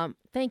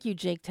 Thank you,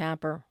 Jake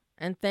Tapper.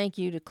 And thank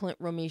you to Clint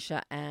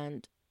Romisha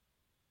and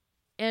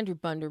Andrew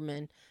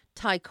Bunderman,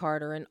 Ty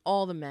Carter, and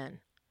all the men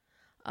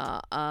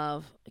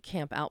of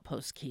Camp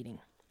Outpost Keating.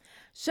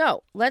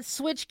 So, let's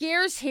switch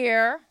gears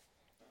here.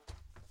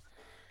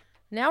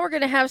 Now we're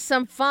going to have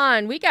some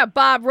fun. We got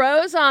Bob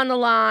Rose on the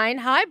line.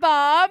 Hi,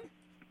 Bob.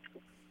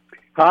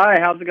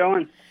 Hi, how's it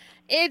going?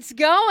 It's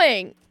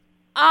going.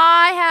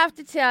 I have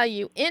to tell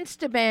you,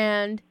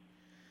 Instaband,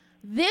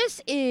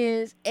 this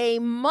is a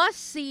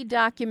must-see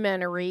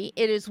documentary.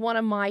 It is one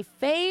of my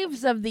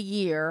faves of the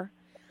year.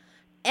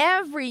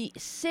 Every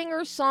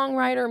singer,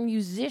 songwriter,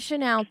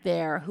 musician out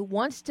there who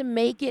wants to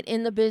make it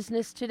in the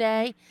business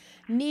today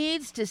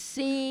needs to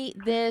see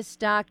this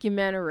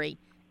documentary.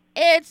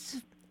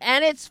 It's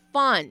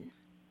fun.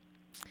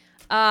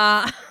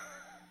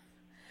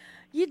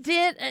 You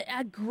did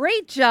a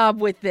great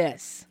job with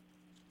this.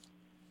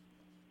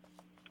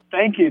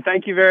 Thank you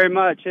very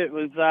much. It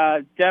was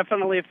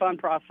definitely a fun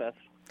process.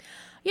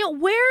 You know,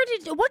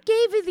 what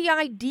gave you the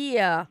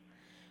idea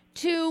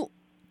to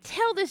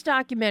tell this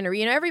documentary?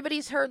 You know,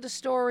 everybody's heard the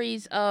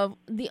stories of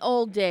the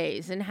old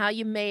days and how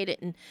you made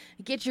it and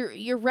get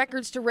your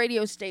records to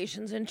radio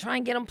stations and try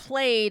and get them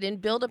played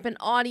and build up an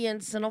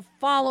audience and a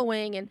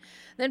following, and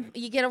then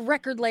you get a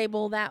record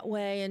label that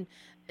way,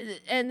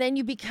 and then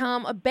you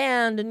become a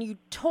band and you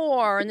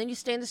tour, and then you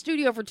stay in the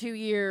studio for 2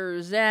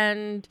 years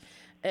and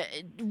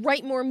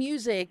write more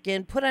music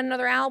and put out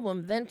another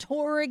album, then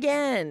tour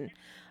again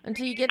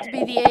until you get to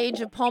be the age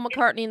of Paul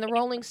McCartney and the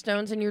Rolling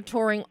Stones, and you're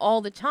touring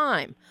all the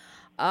time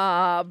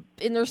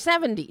in their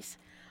 70s.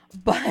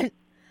 But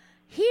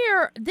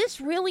here, this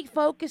really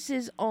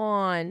focuses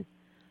on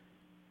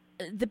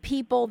the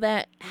people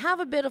that have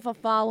a bit of a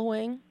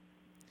following,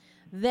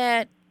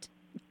 that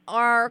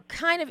are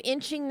kind of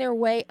inching their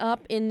way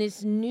up in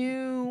this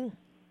new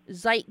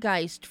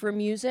zeitgeist for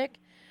music.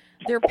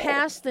 They're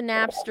past the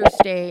Napster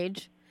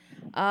stage,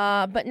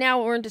 but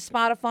now we're into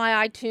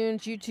Spotify,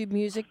 iTunes, YouTube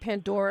Music,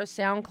 Pandora,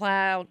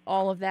 SoundCloud,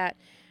 all of that.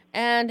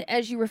 And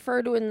as you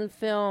refer to in the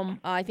film,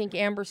 I think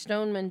Amber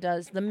Stoneman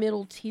does, the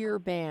middle tier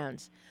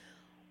bands.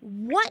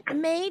 What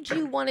made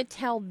you want to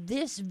tell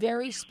this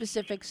very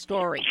specific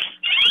story?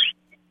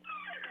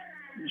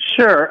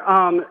 Sure.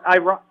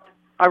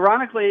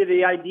 Ironically,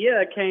 the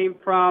idea came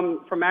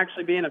from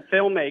actually being a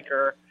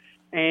filmmaker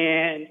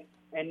and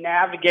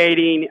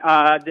navigating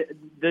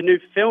the new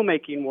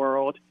filmmaking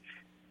world,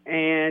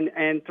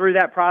 and through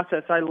that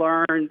process, I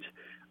learned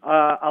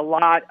a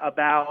lot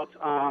about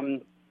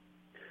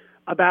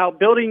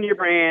building your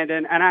brand,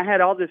 and I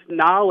had all this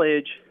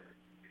knowledge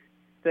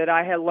that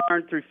I had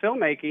learned through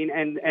filmmaking,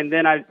 and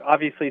then I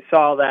obviously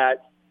saw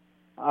that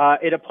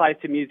it applies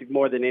to music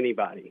more than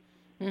anybody.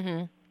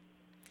 Mm-hmm.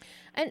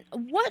 And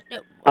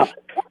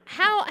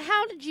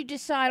how did you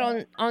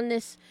decide on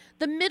this,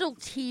 the middle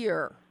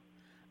tier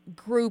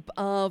group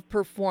of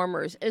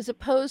performers, as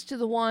opposed to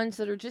the ones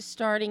that are just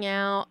starting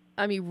out?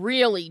 I mean,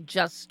 really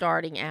just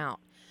starting out.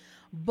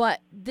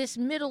 But this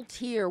middle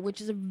tier, which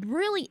is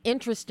really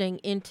interesting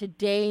in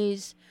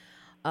today's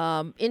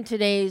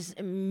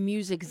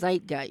music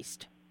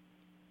zeitgeist.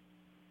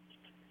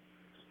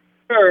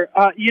 Sure.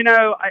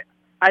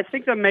 I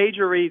think the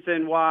major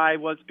reason why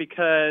was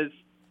because,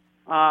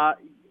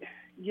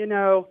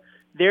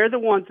 they're the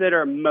ones that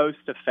are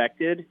most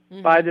affected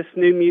mm-hmm. by this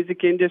new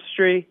music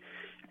industry.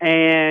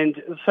 And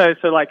so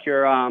like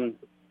your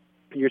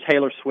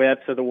Taylor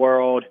Swifts of the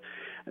world,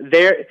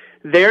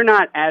 they're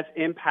not as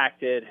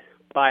impacted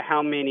by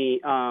how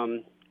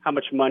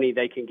much money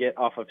they can get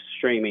off of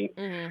streaming.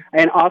 Mm-hmm.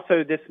 And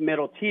also this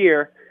middle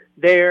tier,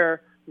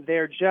 they're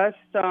just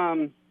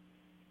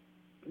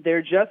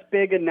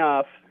big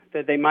enough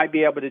that they might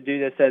be able to do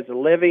this as a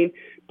living,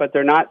 but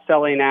they're not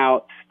selling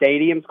out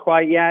stadiums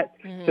quite yet.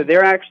 Mm-hmm. So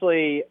they're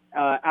actually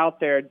out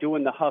there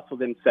doing the hustle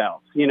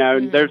themselves. You know,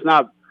 mm-hmm. There's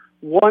not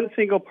one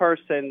single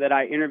person that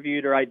I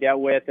interviewed or I dealt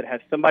with that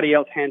has somebody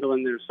else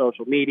handling their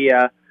social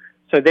media.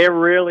 So they're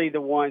really the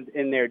ones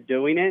in there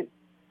doing it.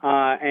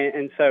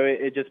 And so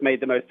it just made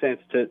the most sense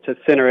to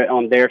center it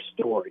on their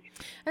story.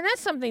 And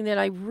that's something that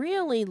I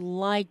really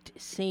liked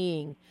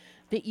seeing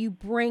that you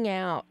bring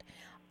out,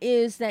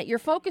 is that you're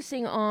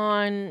focusing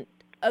on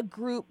a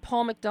group,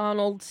 Paul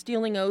McDonald,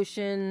 Stealing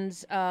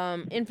Oceans,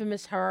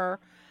 Infamous Her,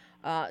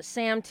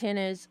 Sam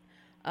Tinnez,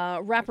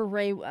 rapper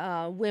Ray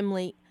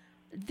Wimley.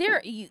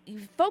 You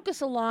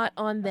focus a lot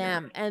on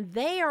them, and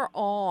they are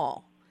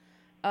all,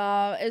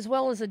 as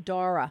well as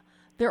Adara,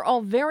 they're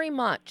all very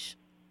much,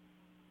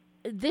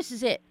 this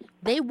is it.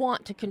 They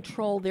want to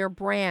control their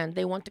brand.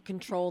 They want to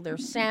control their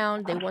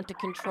sound. They want to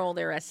control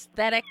their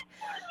aesthetic.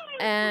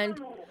 And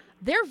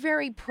they're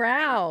very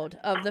proud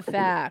of the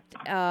fact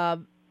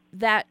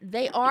that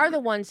they are the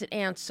ones that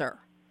answer.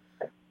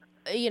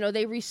 You know,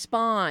 they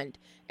respond.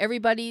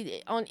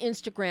 Everybody on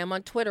Instagram,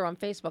 on Twitter, on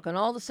Facebook, on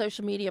all the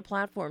social media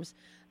platforms,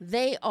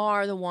 they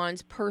are the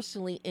ones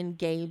personally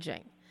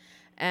engaging.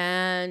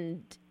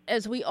 And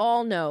as we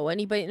all know,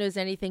 anybody that knows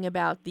anything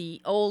about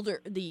the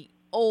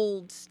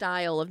old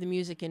style of the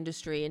music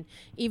industry and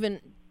even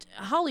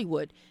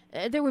Hollywood,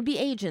 there would be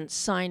agents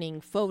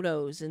signing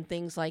photos and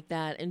things like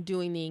that and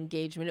doing the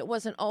engagement. It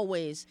wasn't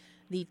always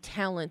the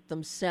talent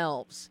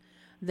themselves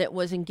that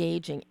was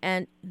engaging.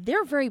 And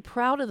they're very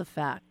proud of the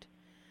fact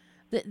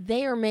that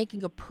they are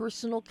making a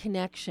personal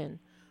connection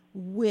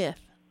with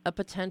a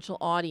potential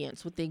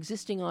audience, with the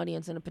existing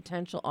audience and a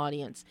potential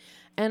audience.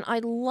 And I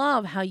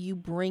love how you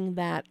bring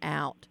that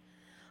out.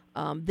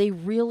 They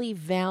really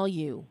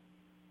value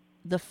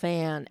the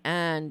fan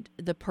and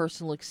the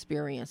personal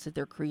experience that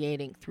they're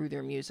creating through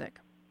their music.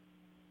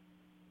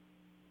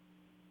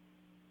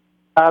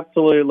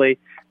 Absolutely.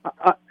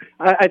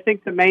 I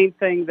think the main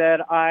thing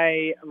that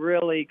I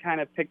really kind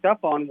of picked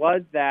up on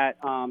was that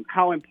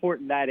how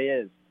important that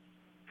is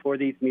for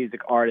these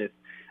music artists.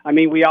 I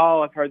mean, we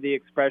all have heard the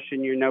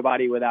expression, you're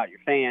nobody without your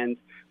fans.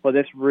 Well,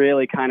 this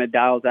really kind of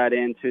dials that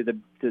into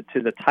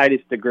the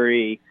tightest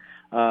degree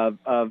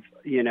of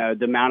you know,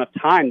 the amount of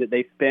time that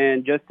they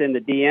spend just in the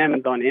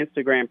DMs on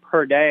Instagram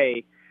per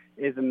day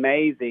is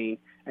amazing.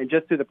 And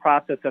just through the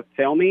process of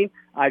filming,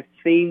 I've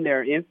seen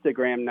their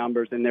Instagram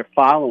numbers and their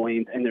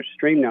followings and their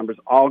stream numbers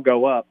all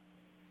go up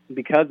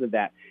because of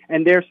that.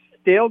 And they're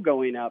still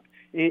going up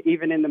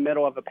even in the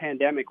middle of a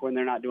pandemic when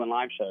they're not doing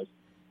live shows.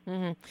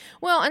 Mm-hmm.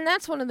 Well, and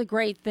that's one of the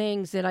great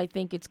things that I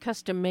think it's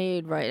custom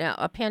made right now.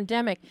 A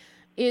pandemic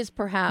is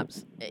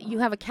perhaps you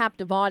have a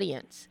captive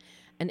audience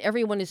and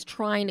everyone is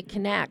trying to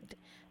connect.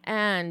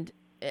 And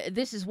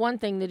this is one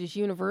thing that is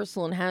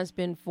universal and has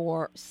been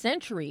for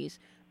centuries.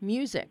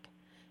 Music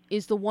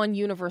is the one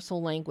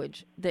universal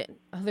language that,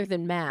 other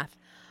than math,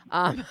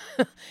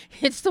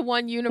 it's the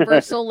one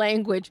universal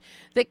language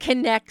that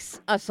connects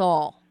us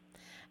all.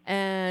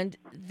 And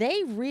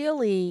they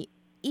really,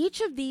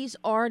 each of these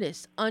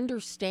artists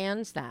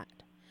understands that.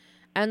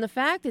 And the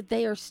fact that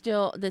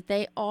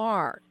they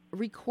are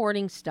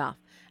recording stuff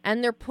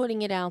and they're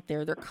putting it out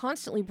there, they're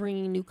constantly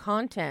bringing new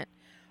content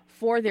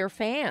for their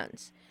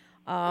fans.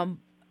 The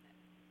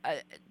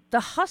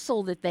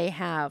hustle that they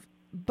have,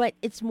 but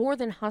it's more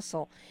than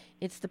hustle.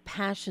 It's the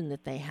passion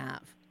that they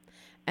have.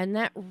 And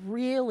that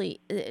really,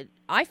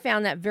 I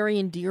found that very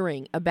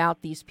endearing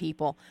about these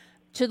people,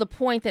 to the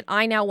point that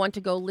I now want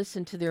to go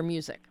listen to their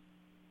music.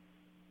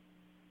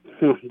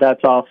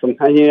 That's awesome.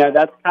 And, you know,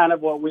 that's kind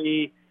of what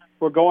we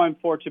were going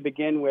for to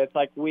begin with.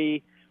 Like,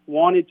 we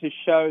wanted to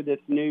show this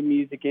new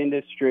music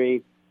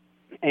industry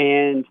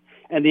and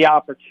the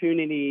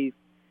opportunities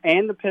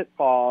and the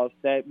pitfalls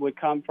that would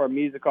come for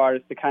music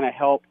artists to kind of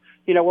help.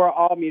 You know, we're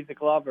all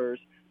music lovers,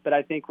 but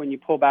I think when you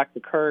pull back the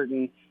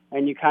curtain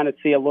and you kind of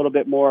see a little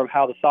bit more of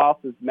how the sauce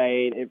is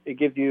made, it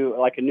gives you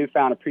like a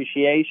newfound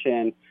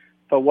appreciation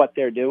for what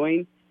they're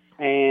doing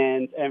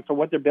and for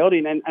what they're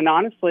building. And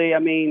honestly, I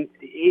mean,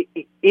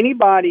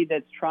 anybody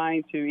that's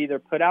trying to either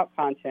put out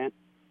content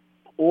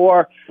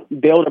or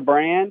build a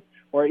brand,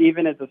 or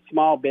even as a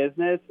small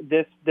business,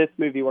 this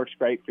movie works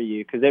great for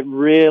you because it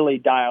really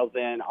dials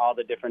in all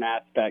the different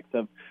aspects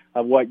of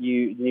what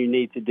you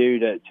need to do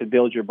to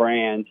build your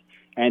brand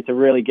and to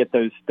really get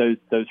those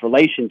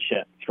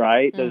relationships,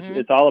 right? Mm-hmm.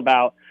 It's all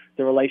about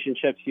the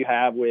relationships you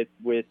have with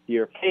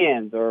your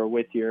fans or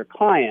with your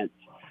clients.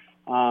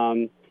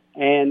 And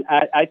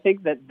I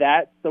think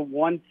that's the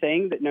one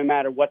thing that no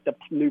matter what the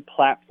new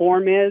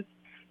platform is,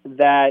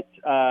 that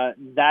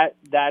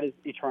is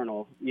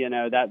eternal. You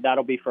know,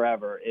 that'll be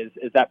forever,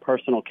 is that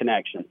personal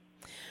connection.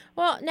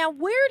 Well, now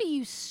where do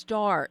you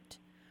start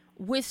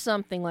with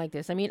something like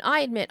this? I mean,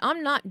 I admit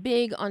I'm not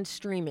big on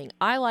streaming.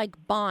 I like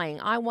buying.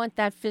 I want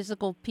that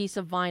physical piece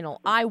of vinyl.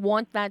 I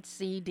want that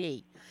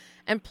CD.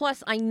 And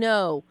plus I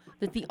know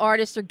that the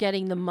artists are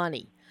getting the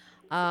money.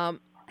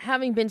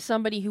 Having been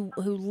somebody who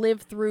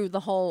lived through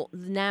the whole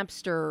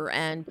Napster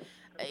and,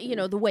 you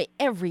know, the way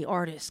every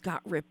artist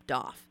got ripped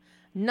off.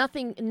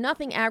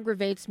 Nothing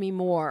aggravates me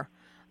more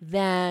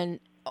than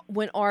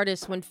when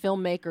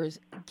filmmakers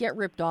get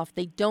ripped off.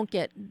 They don't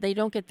get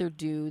their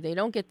due. They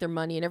don't get their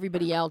money, and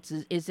everybody else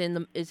is in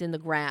the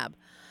grab.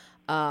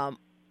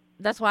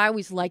 That's why I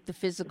always like the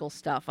physical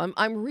stuff. I'm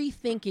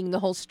rethinking the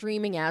whole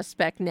streaming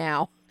aspect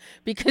now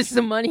because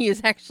the money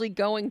is actually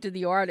going to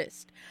the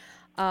artist.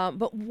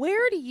 But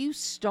where do you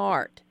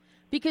start?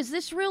 Because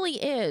this really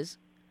is,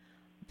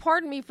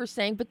 pardon me for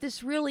saying, but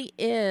this really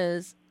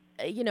is,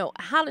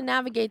 how to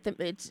navigate them.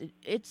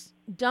 It's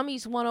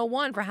Dummies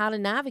 101 for how to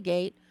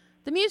navigate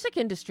the music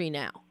industry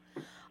now.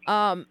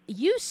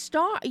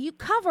 You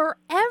cover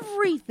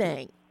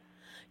everything.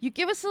 You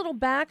give us a little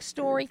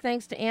backstory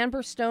thanks to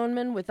Amber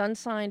Stoneman with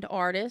Unsigned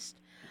Artist.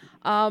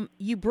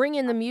 You bring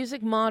in the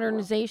Music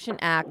Modernization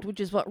Act, which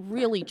is what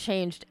really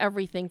changed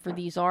everything for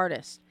these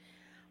artists.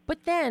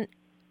 But then,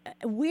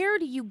 where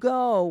do you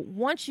go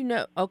once you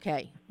know,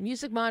 okay,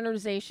 Music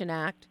Modernization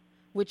Act,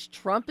 which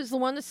Trump is the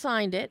one that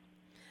signed it.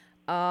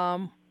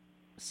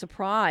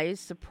 Surprise,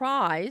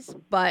 surprise,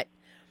 but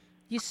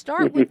you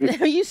start with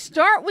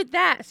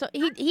that. So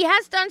he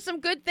has done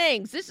some good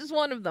things. This is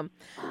one of them.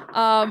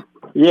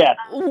 Yeah.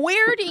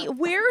 Where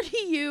do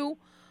you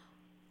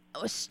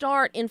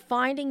start in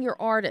finding your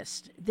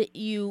artist that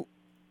you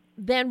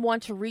then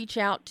want to reach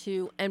out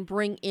to and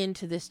bring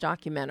into this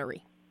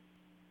documentary?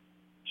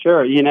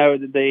 Sure.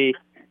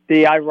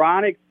 The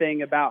ironic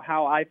thing about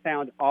how I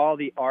found all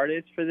the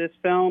artists for this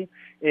film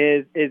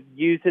is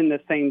using the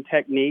same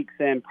techniques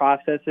and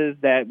processes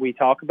that we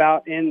talk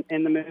about in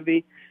the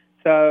movie.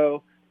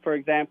 So, for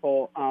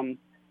example,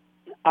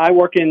 I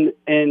work in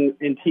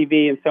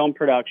TV and film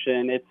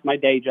production. It's my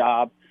day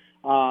job.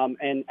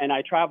 And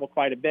I travel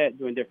quite a bit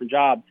doing different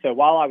jobs. So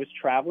while I was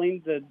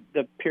traveling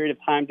the period of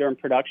time during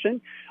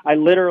production, I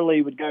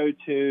literally would go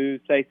to,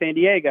 say, San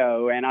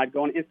Diego, and I'd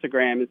go on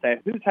Instagram and say,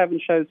 who's having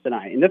shows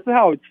tonight? And this is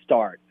how I would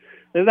start.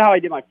 This is how I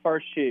did my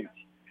first shoot.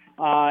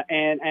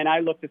 And I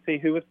looked to see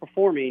who was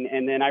performing,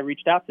 and then I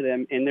reached out to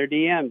them in their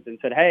DMs and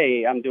said,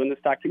 hey, I'm doing this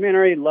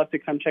documentary. I'd love to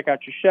come check out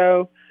your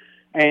show.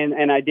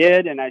 And I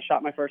did, and I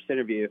shot my first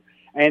interview.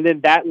 And then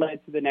that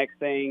led to the next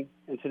thing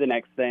and to the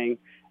next thing.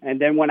 And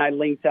then when I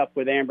linked up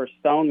with Amber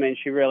Stoneman,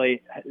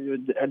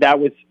 that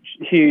was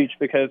huge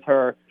because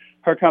her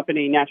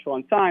company, Nashville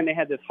Unsigned, they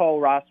had this whole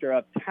roster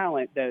of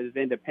talent that is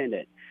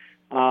independent.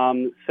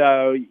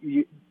 So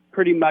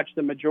pretty much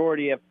the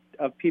majority of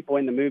people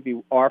in the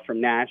movie are from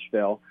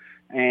Nashville.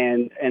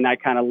 And I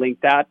kind of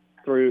linked that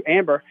through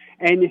Amber.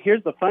 And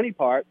here's the funny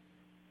part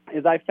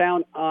is I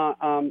found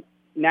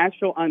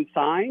Nashville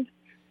Unsigned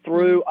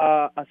through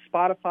a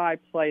Spotify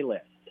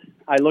playlist.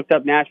 I looked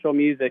up Nashville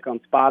music on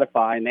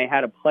Spotify, and they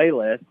had a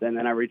playlist, and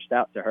then I reached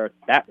out to her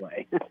that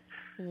way.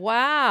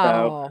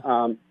 Wow.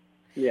 So,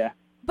 yeah.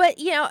 But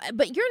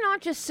you're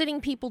not just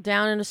sitting people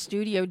down in a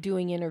studio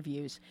doing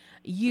interviews.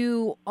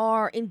 You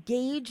are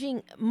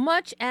engaging,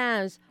 much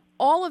as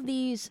all of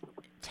these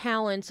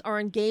talents are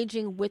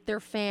engaging with their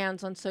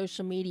fans on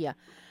social media.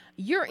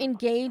 You're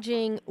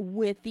engaging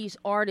with these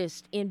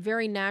artists in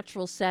very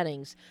natural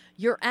settings.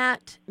 You're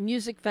at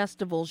music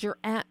festivals. You're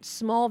at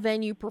small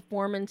venue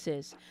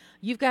performances.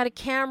 You've got a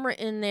camera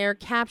in there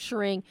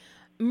capturing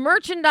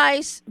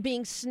merchandise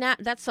being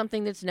snapped. That's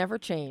something that's never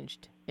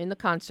changed in the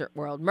concert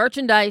world.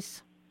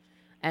 Merchandise.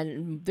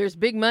 And there's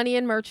big money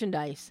in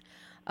merchandise.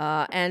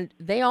 And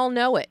they all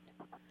know it.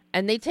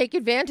 And they take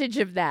advantage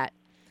of that.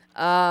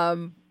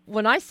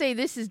 When I say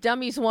this is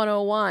Dummies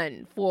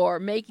 101 for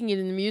making it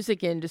in the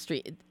music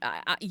industry,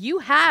 you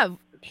have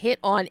hit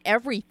on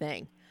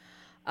everything.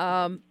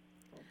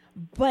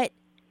 But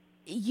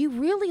you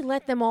really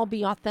let them all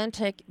be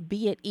authentic,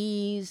 be at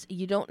ease.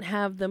 You don't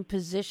have them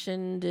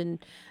positioned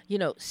and,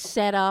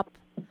 set up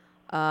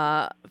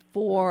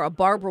for a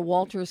Barbara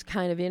Walters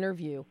kind of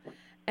interview.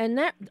 And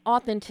that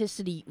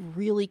authenticity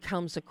really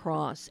comes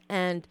across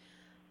and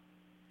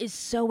is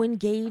so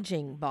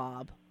engaging,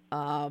 Bob.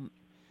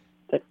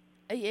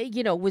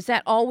 Was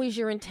that always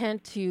your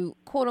intent to,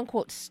 quote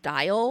unquote,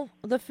 style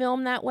the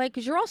film that way?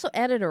 Because you're also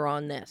editor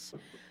on this.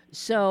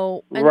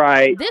 So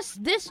right.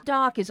 This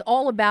doc is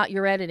all about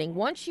your editing.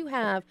 Once you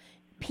have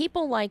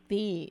people like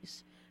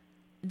these,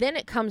 then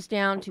it comes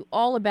down to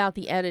all about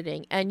the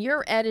editing. And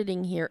your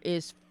editing here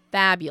is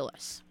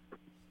fabulous.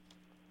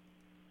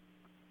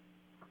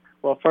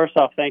 Well, first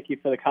off, thank you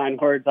for the kind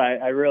words.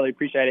 I really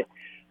appreciate it.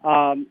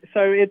 So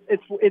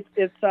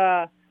it's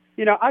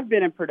I've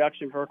been in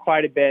production for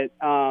quite a bit,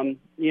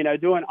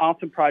 doing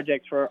awesome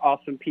projects for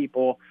awesome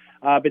people.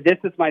 But this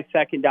is my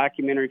second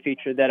documentary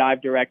feature that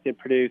I've directed,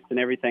 produced, and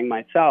everything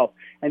myself.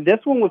 And this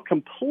one was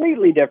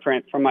completely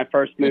different from my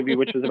first movie,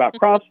 which was about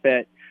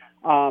CrossFit.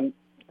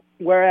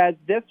 Whereas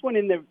this one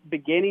in the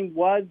beginning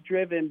was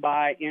driven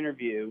by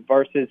interview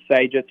versus,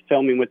 say, just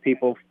filming with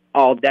people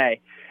all day.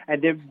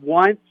 And then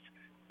once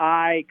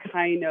I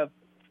kind of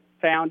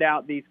found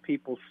out these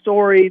people's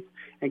stories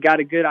and got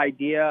a good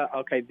idea,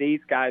 okay, these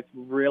guys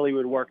really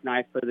would work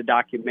nice for the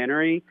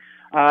documentary.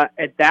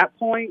 At that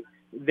point,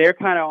 they're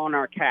kind of on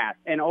our cast.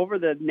 And over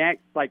the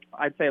next,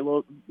 I'd say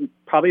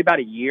probably about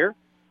a year,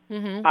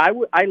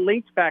 Mm-hmm. I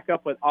linked back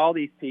up with all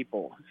these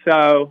people.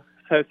 So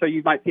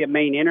you might see a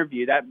main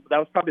interview. That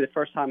was probably the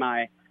first time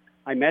I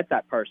met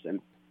that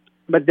person.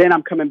 But then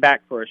I'm coming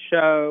back for a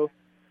show.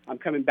 I'm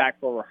coming back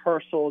for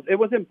rehearsals. It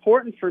was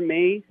important for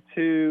me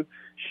to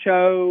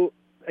show,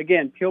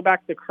 again, peel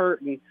back the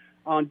curtain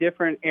on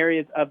different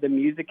areas of the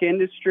music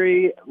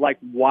industry, like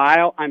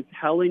while I'm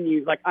telling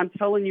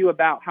you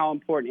about how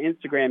important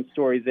Instagram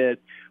stories is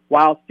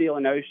while Steel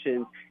and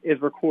Ocean is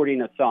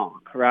recording a song,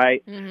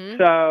 right? Mm-hmm.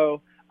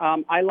 So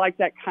I like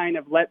that kind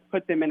of, let's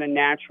put them in a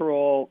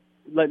natural,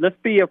 let's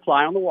be a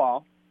fly on the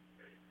wall.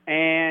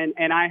 And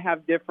I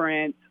have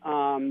different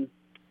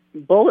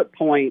bullet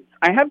points.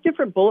 I have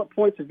different bullet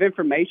points of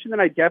information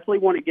that I definitely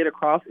want to get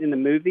across in the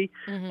movie.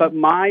 Mm-hmm. But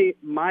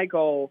my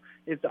goal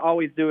is to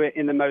always do it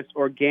in the most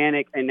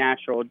organic and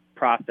natural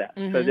process.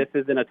 Mm-hmm. So this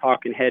isn't a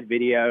talking head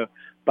video,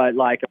 but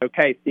like,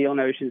 okay, Steel and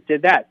Oceans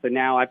did that. So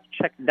now I've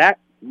checked that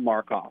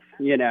mark off,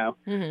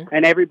 Mm-hmm.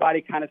 and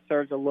everybody kind of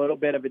serves a little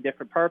bit of a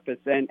different purpose.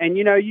 And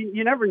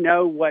you never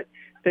know what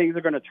things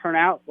are going to turn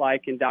out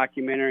like in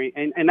documentary.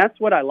 And that's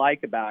what I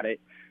like about it.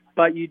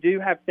 But you do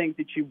have things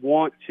that you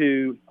want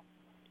to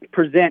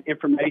present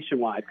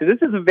information-wise, because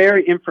this is a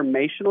very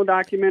informational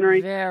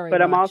documentary, but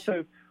I'm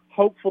also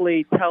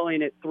hopefully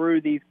telling it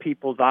through these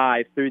people's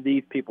eyes, through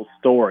these people's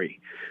story.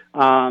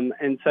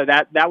 And so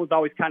that was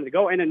always kind of the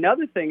goal. And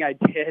another thing I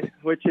did,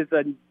 which is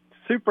a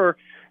super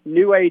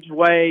new age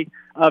way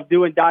of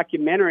doing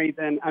documentaries,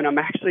 and I'm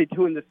actually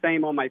doing the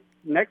same on my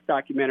next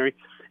documentary,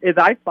 is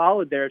I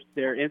followed their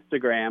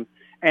Instagram,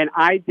 and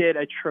I did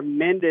a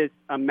tremendous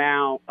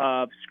amount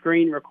of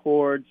screen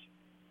records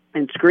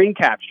and screen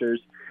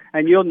captures.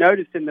 And you'll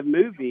notice in the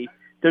movie,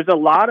 there's a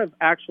lot of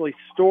actually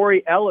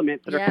story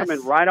elements that are coming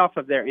right off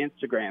of their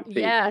Instagram feed.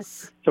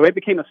 Yes. So it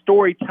became a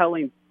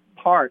storytelling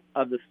part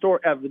of the story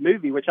of the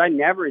movie, which I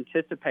never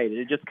anticipated.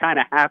 It just kind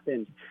of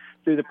happened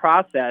through the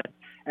process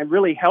and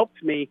really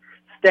helped me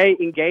stay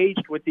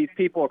engaged with these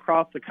people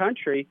across the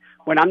country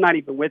when I'm not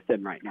even with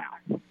them right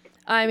now.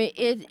 I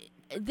mean,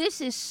 this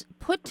is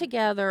put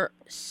together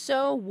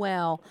so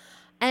well.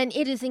 And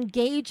it is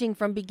engaging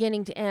from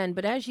beginning to end.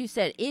 But as you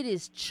said, it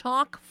is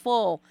chock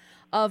full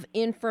of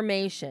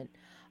information.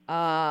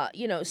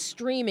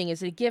 Streaming,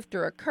 is it a gift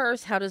or a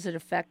curse? How does it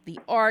affect the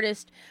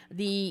artist?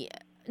 The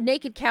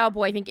Naked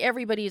Cowboy, I think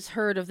everybody has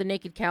heard of the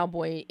Naked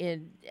Cowboy.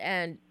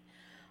 Even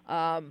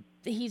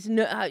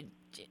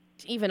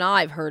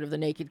I've heard of the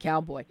Naked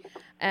Cowboy.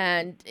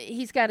 And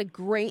he's got a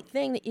great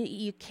thing.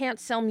 You can't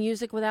sell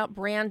music without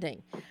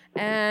branding.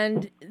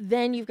 And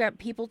then you've got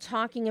people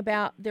talking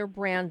about their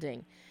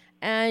branding.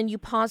 And you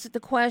posit the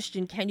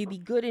question, can you be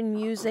good in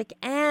music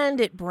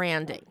and at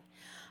branding?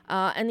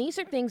 And these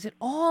are things that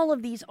all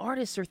of these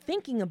artists are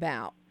thinking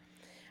about.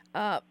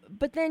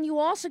 But then you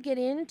also get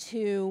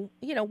into,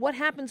 what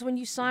happens when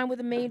you sign with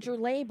a major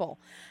label.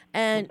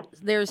 And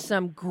there's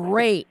some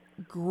great,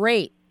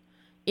 great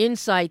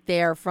insight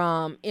there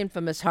from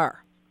Infamous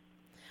Her.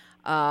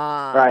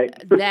 Right.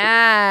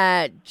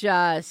 That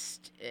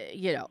just,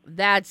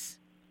 that's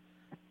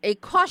a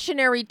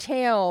cautionary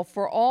tale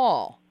for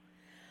all.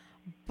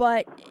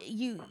 But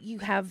you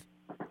have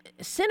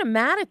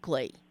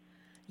cinematically,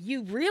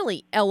 you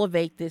really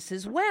elevate this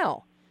as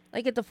well.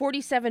 Like at the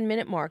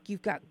 47-minute mark,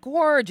 you've got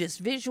gorgeous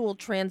visual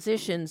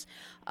transitions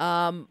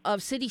of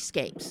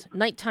cityscapes,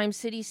 nighttime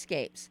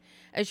cityscapes,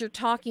 as you're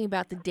talking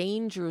about the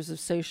dangers of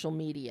social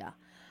media.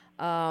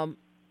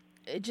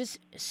 Just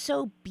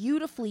so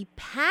beautifully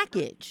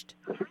packaged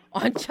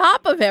on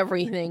top of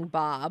everything,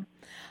 Bob.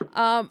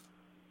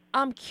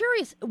 I'm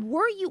curious,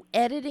 were you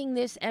editing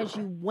this as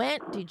you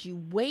went? Did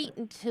you wait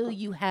until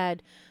you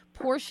had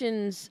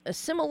portions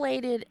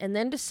assimilated and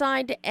then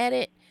decide to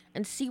edit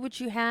and see what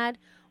you had?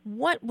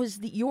 What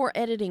was your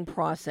editing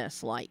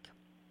process like?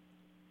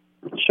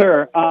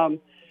 Sure.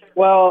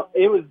 Well,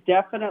 it was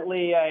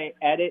definitely a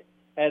edit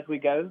as we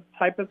go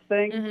type of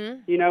thing.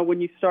 Mm-hmm.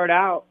 When you start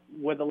out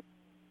with a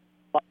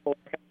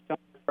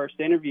first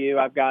interview,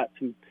 I've got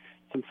some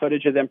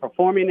footage of them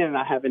performing, and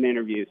I have an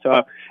interview.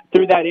 So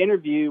through that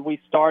interview,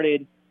 we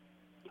started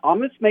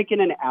almost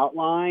making an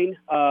outline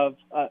of,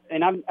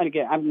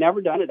 I've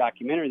never done a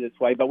documentary this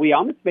way, but we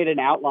almost made an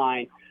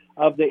outline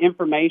of the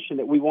information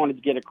that we wanted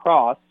to get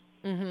across.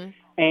 Mm-hmm.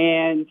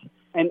 And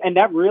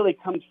that really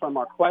comes from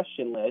our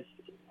question list.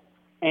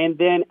 And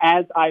then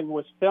as I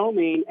was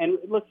filming, and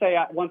let's say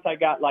once I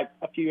got like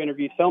a few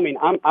interviews filming,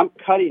 I'm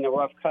cutting a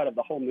rough cut of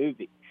the whole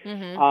movie.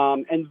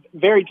 Mm-hmm. And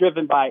very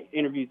driven by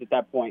interviews at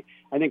that point.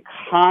 I think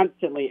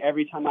constantly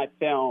every time I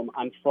film,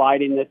 I'm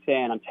sliding this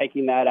in, I'm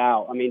taking that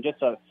out. I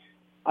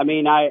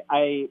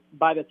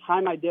by the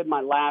time I did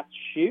my last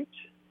shoot,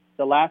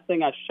 the last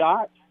thing I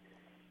shot,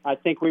 I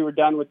think we were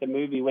done with the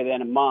movie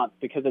within a month,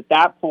 because at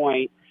that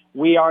point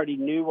we already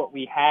knew what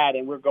we had,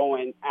 and we're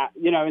going,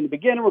 in the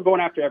beginning we're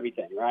going after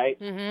everything, right?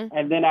 Mm-hmm.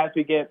 And then as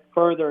we get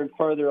further and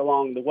further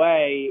along the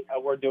way,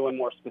 we're doing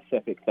more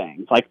specific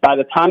things. Like by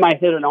the time I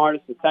hit an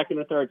artist the second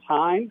or third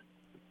time,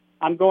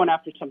 I'm going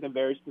after something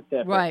very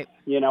specific, right?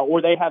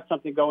 Or they have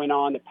something going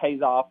on that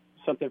pays off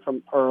something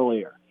from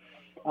earlier.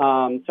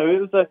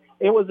 So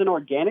it was an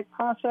organic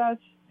process.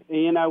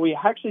 You know, we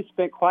actually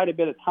spent quite a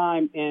bit of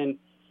time in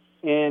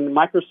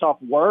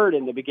Microsoft Word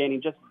in the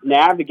beginning, just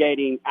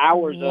navigating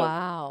hours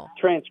of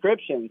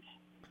transcriptions.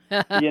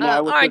 You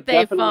know, which was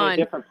definitely a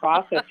different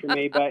process for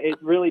me, but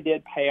it really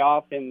did pay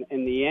off in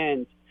the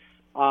end.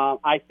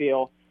 I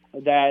feel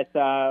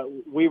that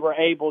we were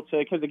able to,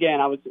 because again,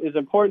 it was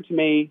important to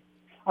me.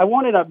 I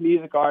wanted a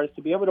music artist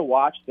to be able to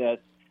watch this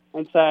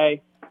and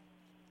say,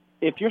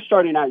 if you're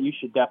starting out, you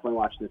should definitely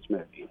watch this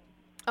movie.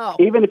 Oh.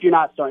 Even if you're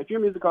not starting, if you're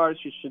a music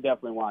artist, you should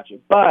definitely watch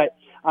it. But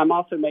I'm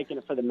also making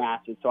it for the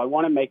masses, so I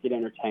want to make it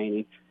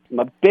entertaining. I'm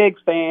a big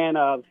fan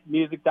of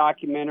music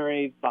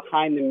documentaries,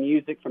 behind the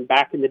music from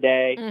back in the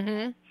day.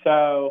 Mm-hmm.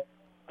 So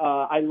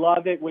I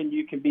love it when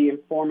you can be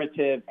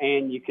informative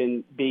and you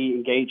can be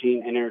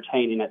engaging and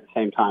entertaining at the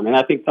same time. And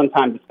I think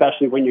sometimes,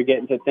 especially when you're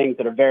getting to things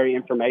that are very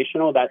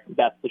informational, that's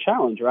the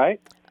challenge, right?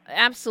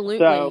 Absolutely.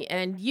 So,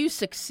 and you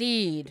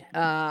succeed.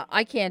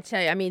 I can't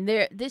tell you. I mean,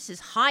 this is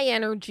high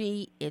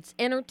energy. It's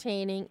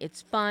entertaining.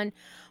 It's fun.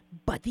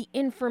 But the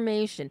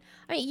information,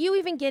 I mean, you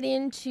even get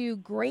into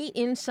great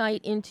insight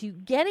into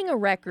getting a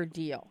record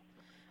deal.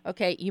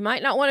 Okay, you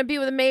might not want to be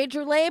with a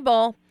major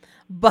label,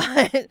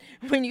 but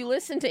when you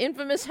listen to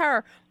Infamous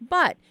Her,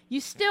 but you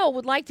still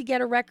would like to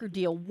get a record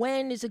deal.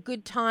 When is a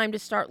good time to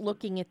start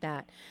looking at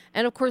that?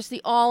 And of course,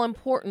 the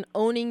all-important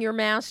owning your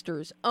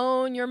masters.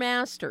 Own your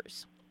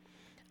masters.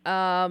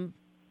 You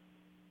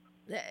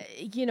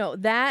know,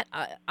 that,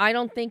 I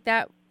don't think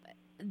that,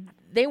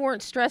 they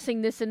weren't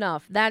stressing this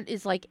enough. That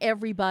is like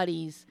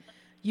everybody's,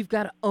 you've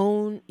got to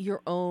own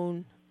your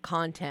own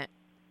content.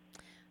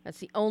 That's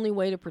the only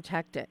way to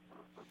protect it.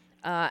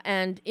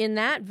 And in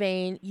that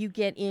vein, you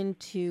get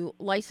into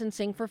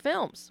licensing for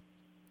films,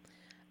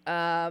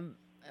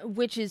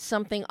 which is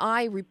something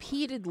I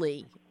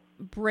repeatedly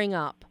bring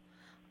up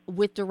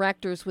with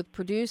directors, with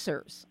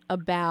producers,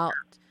 about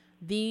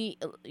the,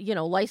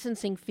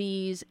 licensing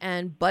fees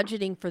and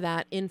budgeting for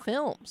that in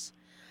films.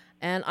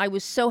 And I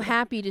was so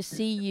happy to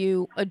see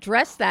you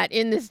address that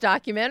in this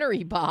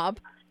documentary, Bob.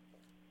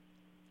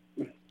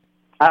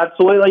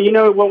 Absolutely. You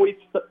know, when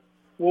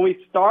we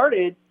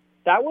started,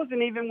 that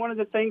wasn't even one of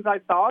the things I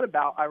thought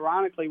about,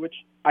 ironically, which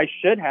I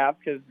should have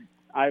because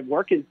I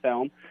work in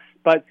film.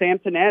 But Sam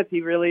Tenez,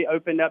 he really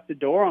opened up the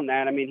door on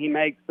that. I mean, he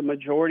makes the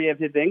majority of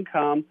his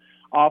income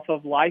off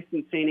of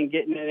licensing and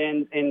getting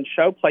it in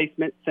show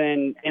placements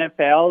in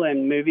NFL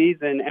and movies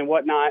and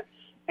whatnot.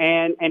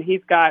 And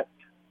he's got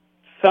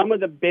some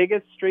of the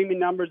biggest streaming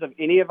numbers of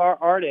any of our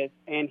artists,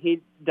 and he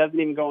doesn't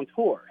even go on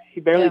tour.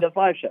 He barely does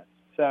live shows.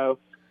 So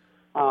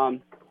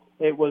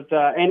it was,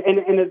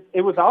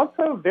 it was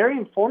also very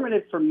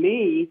informative for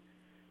me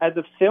as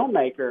a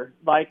filmmaker.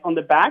 Like on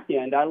the back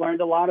end, I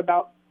learned a lot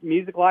about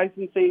music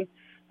licensing,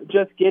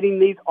 just getting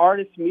these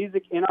artists'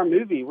 music in our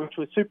movie, which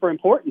was super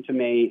important to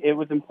me. It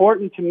was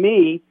important to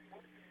me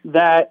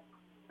that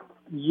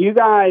you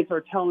guys are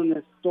telling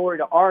this story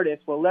to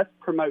artists. Well, let's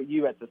promote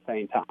you at the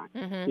same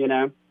time, you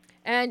know?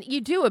 And you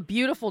do a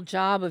beautiful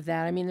job of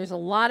that. I mean, there's a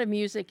lot of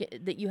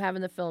music that you have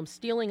in the film.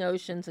 Stealing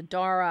Oceans,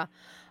 Adara,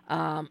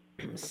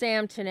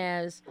 Sam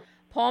Tenez,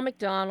 Paul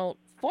McDonald,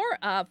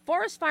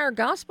 Forest Fire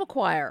Gospel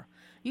Choir.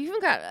 You even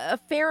got a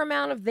fair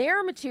amount of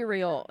their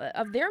material,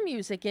 of their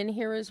music in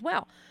here as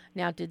well.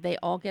 Now, did they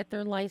all get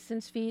their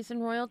license fees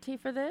and royalty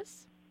for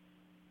this?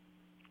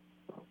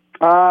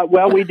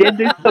 Well, we did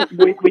do some.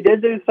 we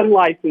did do some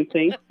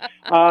licensing.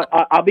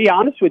 I'll be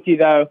honest with you,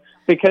 though,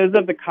 because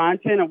of the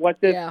content of what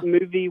this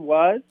movie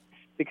was,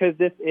 because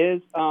this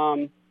is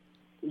a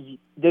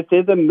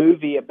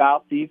movie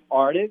about these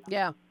artists.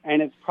 Yeah.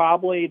 And it's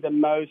probably the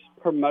most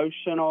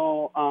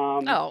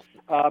promotional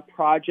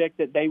project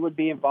that they would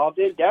be involved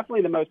in.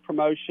 Definitely the most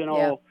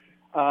promotional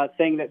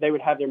thing that they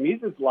would have their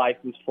music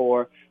license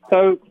for.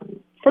 So,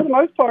 for the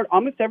most part,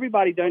 almost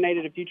everybody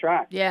donated a few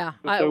tracks. Yeah,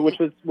 which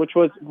was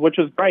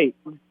great.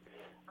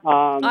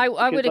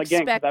 I would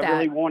expect that. I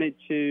really wanted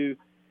to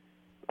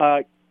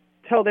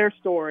tell their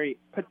story,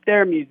 put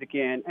their music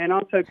in, and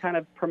also kind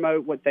of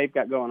promote what they've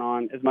got going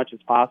on as much as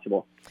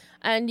possible.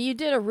 And you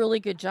did a really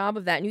good job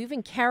of that. And you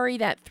even carry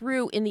that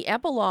through in the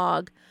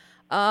epilogue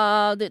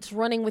that's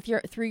running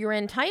through your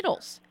end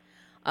titles.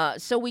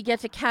 So we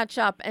get to catch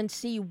up and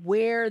see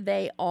where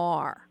they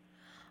are.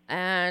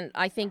 And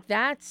I think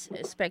that's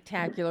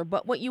spectacular.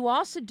 But what you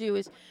also do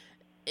is,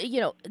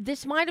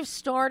 this might have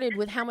started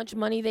with how much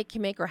money they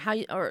can make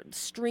or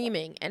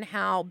streaming and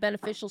how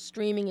beneficial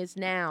streaming is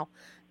now,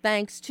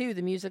 thanks to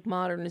the Music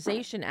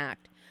Modernization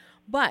Act.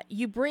 But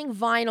you bring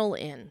vinyl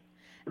in.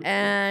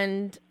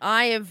 And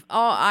I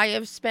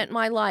have spent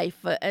my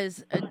life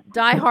as a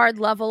diehard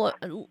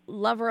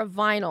lover of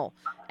vinyl,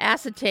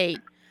 acetate.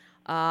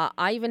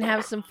 I even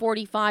have some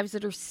 45s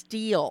that are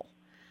steel.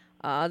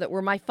 That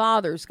were my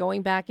father's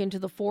going back into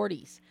the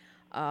 40s.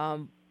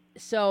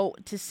 So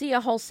to see a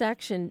whole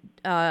section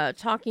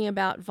talking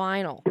about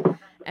vinyl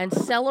and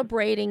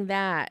celebrating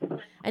that,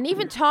 and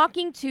even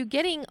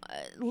getting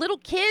little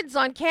kids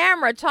on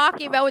camera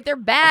talking about with their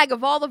bag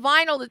of all the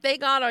vinyl that they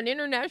got on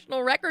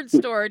International Record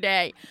Store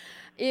Day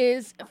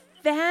is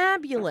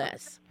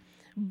fabulous.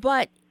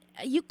 But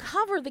you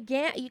cover the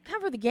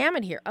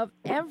gamut here of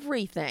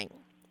everything.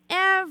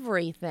 And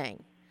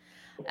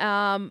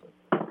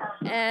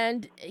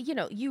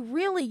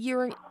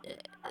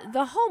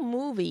the whole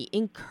movie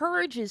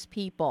encourages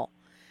people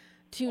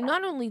to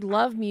not only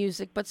love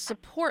music but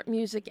support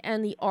music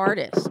and the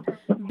artist,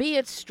 be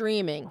it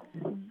streaming,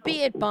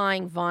 be it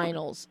buying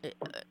vinyls,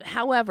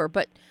 however,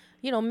 but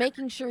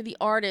making sure the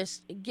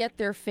artists get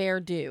their fair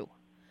due.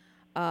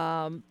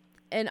 And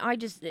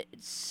it's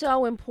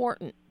so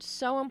important,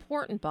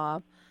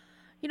 Bob.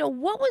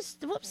 What was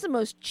the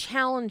most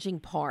challenging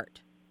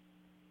part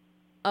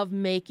of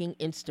making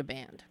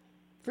Instaband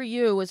for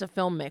you as a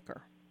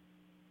filmmaker?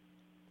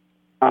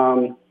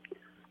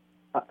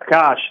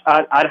 Gosh,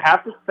 I'd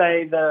have to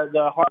say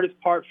the hardest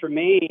part for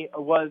me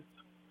was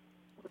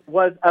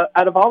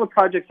out of all the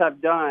projects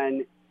I've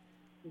done,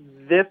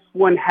 this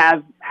one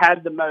has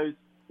had the most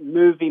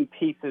moving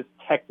pieces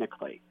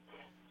technically.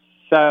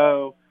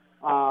 So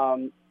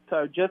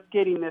just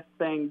getting this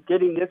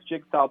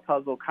jigsaw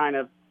puzzle, kind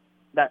of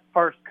that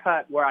first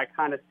cut where I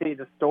kind of see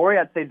the story,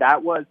 I'd say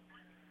that was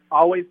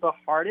always the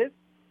hardest,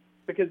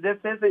 because this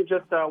isn't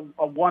just a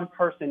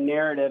one-person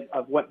narrative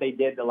of what they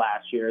did the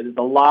last year. There's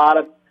a lot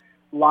of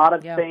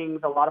things,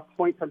 a lot of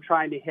points I'm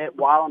trying to hit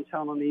while I'm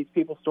telling these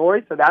people's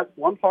stories. So that's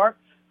one part.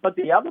 But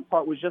the other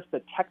part was just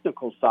the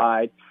technical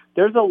side.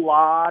 There's a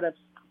lot of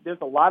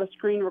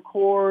screen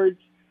records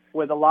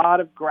with a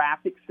lot of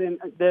graphics in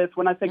this.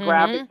 When I say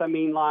graphics, I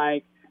mean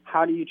like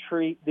how do you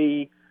treat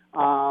the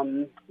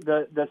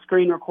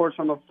screen records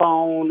from a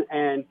phone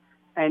and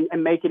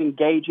make it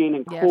engaging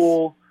and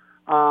cool.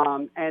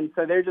 And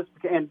so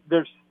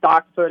there's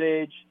stock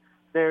footage,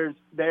 there's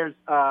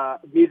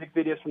music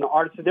videos from the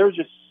artist. So there's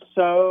just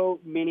so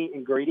many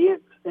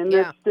ingredients in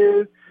this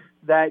stew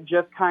that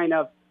just kind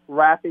of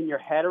wrapping your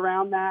head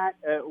around that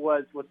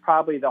was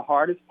probably the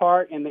hardest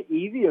part. And the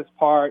easiest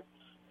part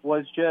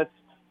was just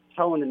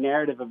telling the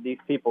narrative of these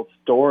people's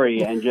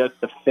story, and just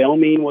the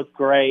filming was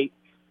great.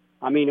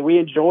 I mean, we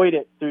enjoyed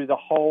it through the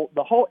whole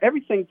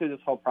everything through this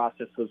whole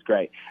process was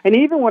great. And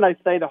even when I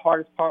say the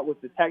hardest part was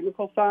the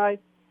technical side,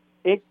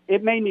 it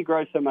made me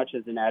grow so much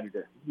as an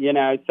editor,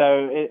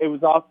 so it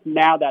was all,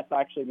 now that's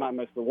actually my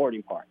most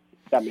rewarding part,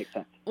 if that makes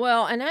sense.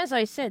 Well, and as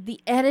I said, the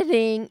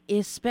editing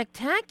is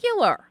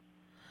spectacular.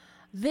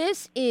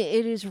 It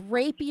is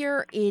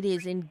rapier, it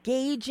is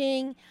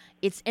engaging,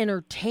 it's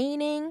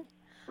entertaining.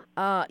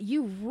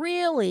 You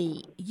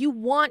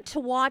want to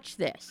watch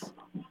this.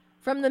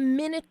 From the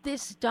minute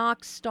this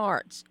doc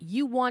starts,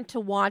 you want to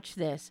watch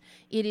this.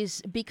 It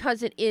is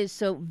because it is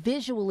so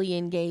visually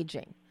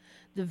engaging.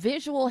 The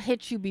visual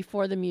hits you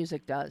before the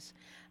music does.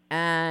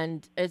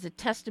 And it's a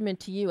testament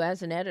to you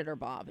as an editor,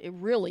 Bob. It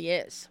really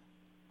is.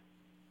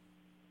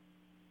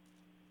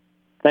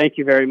 Thank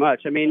you very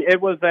much. I mean, it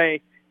was a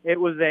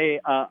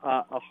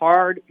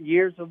hard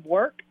years of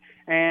work,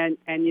 and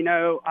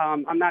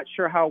I'm not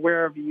sure how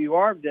aware of you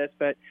are of this,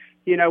 but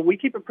we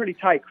keep a pretty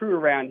tight crew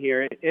around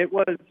here. It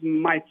was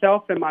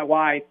myself and my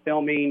wife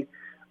filming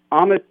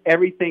almost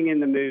everything in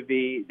the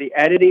movie. The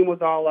editing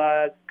was all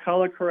us,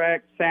 color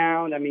correct,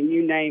 sound. I mean,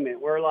 you name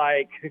it. We're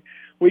like,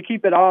 we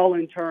keep it all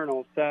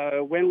internal.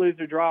 So win, lose,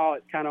 or draw,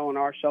 it's kind of on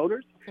our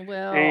shoulders.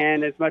 Well,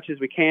 and as much as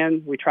we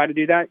can, we try to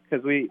do that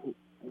because we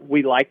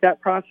like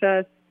that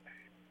process.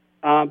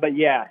 But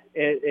yeah,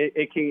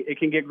 it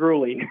can get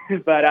grueling,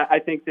 but I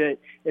think that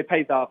it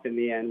pays off in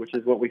the end, which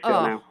is what we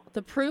feel now.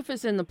 The proof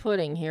is in the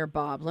pudding here,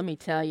 Bob, let me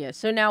tell you.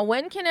 So now,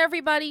 when can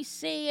everybody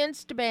see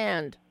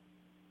Instaband?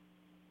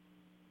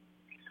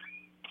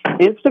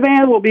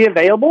 Instaband will be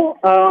available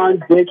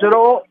on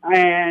digital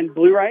and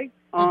Blu-ray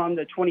on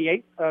the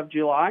 28th of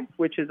July,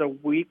 which is a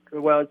week.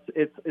 Well,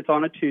 it's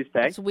on a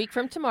Tuesday. It's a week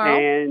from tomorrow.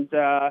 And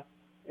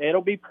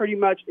it'll be pretty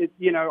much,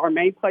 our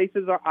main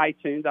places are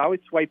iTunes. I always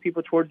sway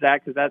people towards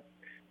that because that's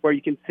where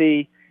you can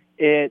see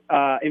it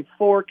in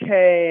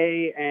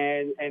 4K.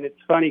 And it's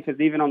funny because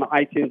even on the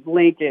iTunes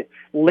link, it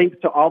links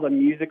to all the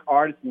music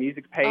artists'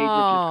 music page, which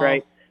is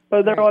great.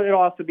 But it'll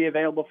also be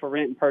available for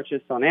rent and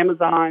purchase on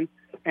Amazon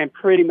and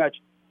pretty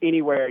much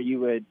anywhere you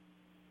would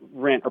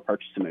rent or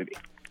purchase a movie.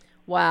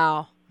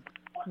 Wow.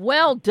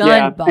 Well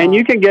done, Bob. And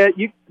you can get,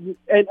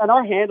 and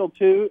our handle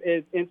too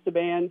is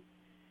Instaband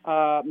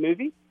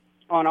Movie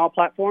on all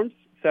platforms.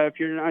 So if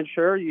you're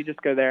unsure, you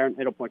just go there and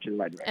it'll point you in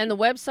the right direction. And the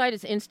website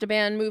is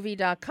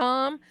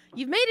instabandmovie.com.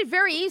 You've made it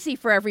very easy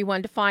for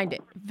everyone to find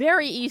it.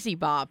 Very easy,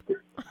 Bob.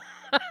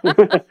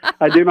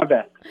 I do my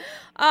best.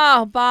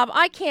 Oh, Bob,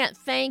 I can't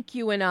thank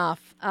you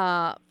enough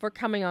for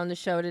coming on the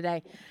show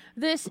today.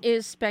 This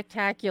is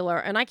spectacular,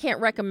 and I can't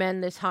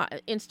recommend this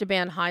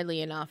Instaband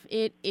highly enough.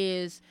 It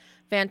is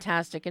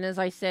fantastic. And as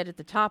I said at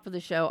the top of the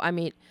show, I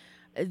mean,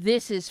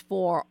 this is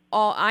for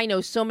all. I know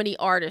so many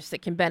artists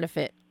that can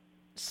benefit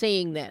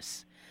seeing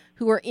this,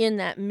 who are in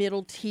that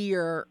middle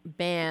tier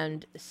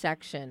band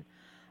section.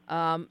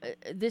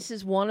 This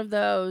is one of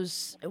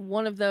those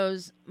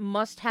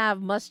must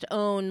have, must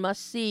own,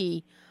 must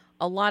see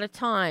a lot of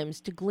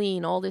times to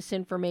glean all this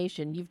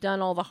information. You've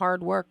done all the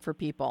hard work for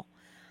people.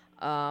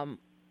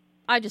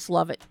 I just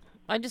love it.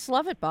 I just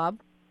love it, Bob.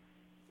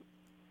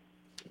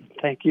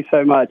 Thank you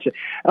so much.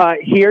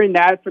 Hearing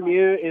that from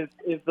you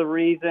is the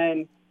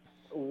reason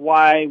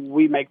why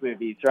we make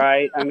movies,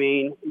 right? I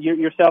mean,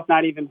 yourself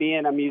not even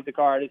being a music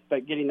artist,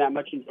 but getting that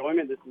much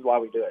enjoyment, this is why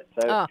we do it.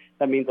 So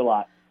that means a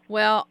lot.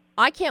 Well,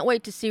 I can't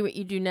wait to see what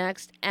you do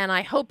next, and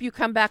I hope you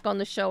come back on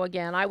the show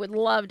again. I would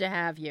love to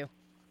have you.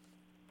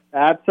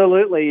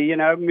 Absolutely. You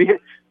know, me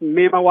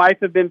and my wife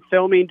have been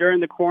filming during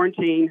the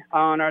quarantine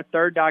on our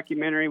third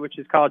documentary, which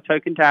is called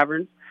Token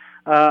Taverns,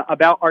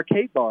 about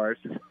arcade bars.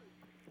 So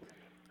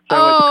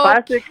it's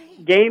classic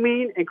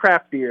gaming and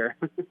craft beer.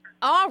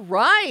 All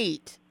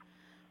right.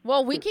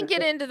 Well, we can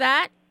get into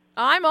that.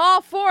 I'm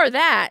all for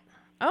that.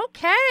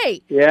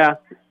 Okay. Yeah.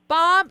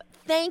 Bob,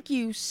 thank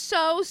you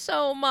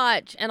so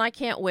much. And I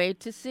can't wait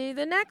to see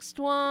the next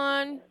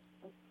one.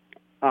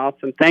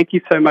 Awesome. Thank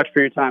you so much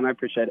for your time. I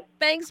appreciate it.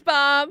 Thanks,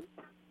 Bob.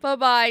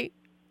 Bye-bye.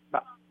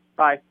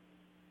 Bye.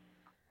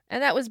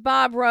 And that was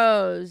Bob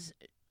Rose,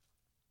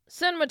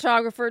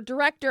 cinematographer,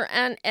 director,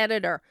 and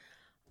editor.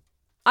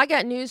 I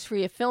got news for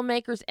you,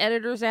 filmmakers,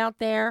 editors out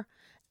there.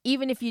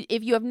 Even if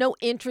you have no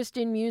interest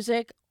in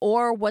music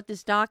or what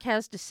this doc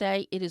has to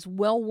say, it is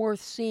well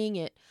worth seeing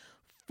it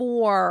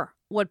for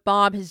what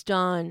Bob has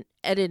done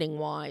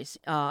editing-wise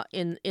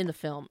in the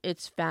film.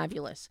 It's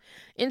fabulous.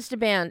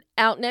 Instaband,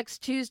 out next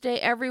Tuesday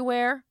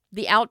everywhere.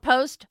 The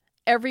Outpost,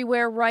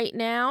 everywhere right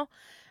now.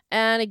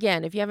 And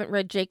again, if you haven't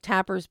read Jake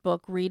Tapper's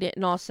book, read it.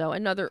 And also,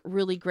 another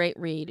really great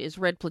read is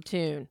Red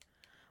Platoon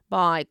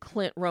by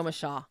Clint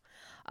Romashaw.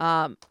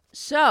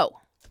 So,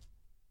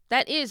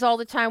 that is all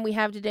the time we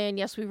have today. And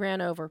yes, we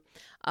ran over.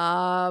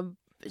 Pam's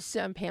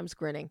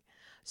grinning.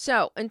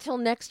 So, until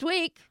next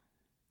week,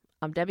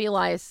 I'm Debbie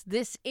Elias.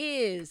 This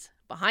is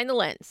Behind the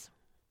Lens.